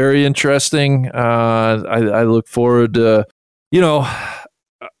be very interesting. I look forward to,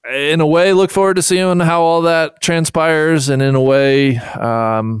 in a way, look forward to seeing how all that transpires, and in a way,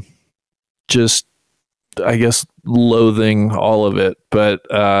 just, I guess, loathing all of it. But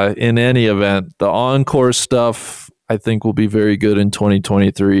in any event, the on-course stuff, I think, will be very good in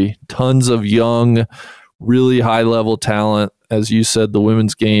 2023. Tons of young, really high-level talent. As you said, the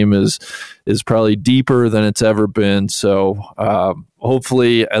women's game is probably deeper than it's ever been. So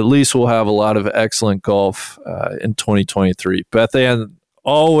hopefully, at least we'll have a lot of excellent golf in 2023. Beth Ann,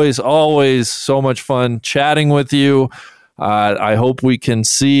 always so much fun chatting with you. I hope we can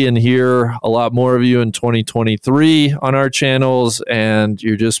see and hear a lot more of you in 2023 on our channels, and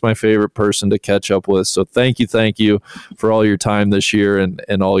you're just my favorite person to catch up with. So thank you for all your time this year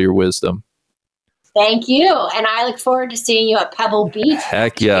and all your wisdom. Thank you. And I look forward to seeing you at Pebble Beach.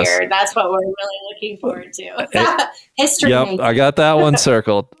 Heck yes. Year. That's what we're really looking forward to. History Yep, making. I got that one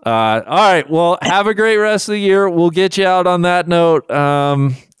circled. All right. Well, have a great rest of the year. We'll get you out on that note,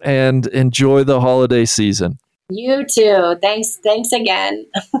 and enjoy the holiday season. You too. Thanks again.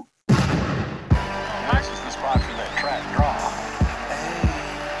 Nice is the spot for that track draw.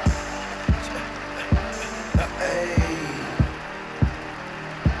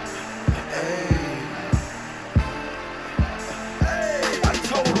 I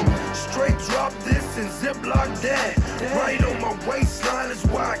told him, straight drop this and ziplock that. Right on my waistline is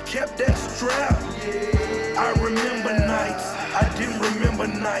why I kept that strap. I remember nights, I didn't remember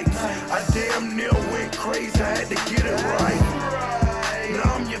nights. I damn near went crazy, I had to get it right.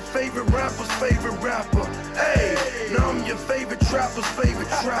 Now I'm your favorite rapper's favorite rapper. Hey, now I'm your favorite trapper's favorite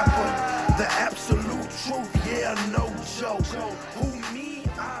trapper. The absolute truth, yeah, no joke. Who me?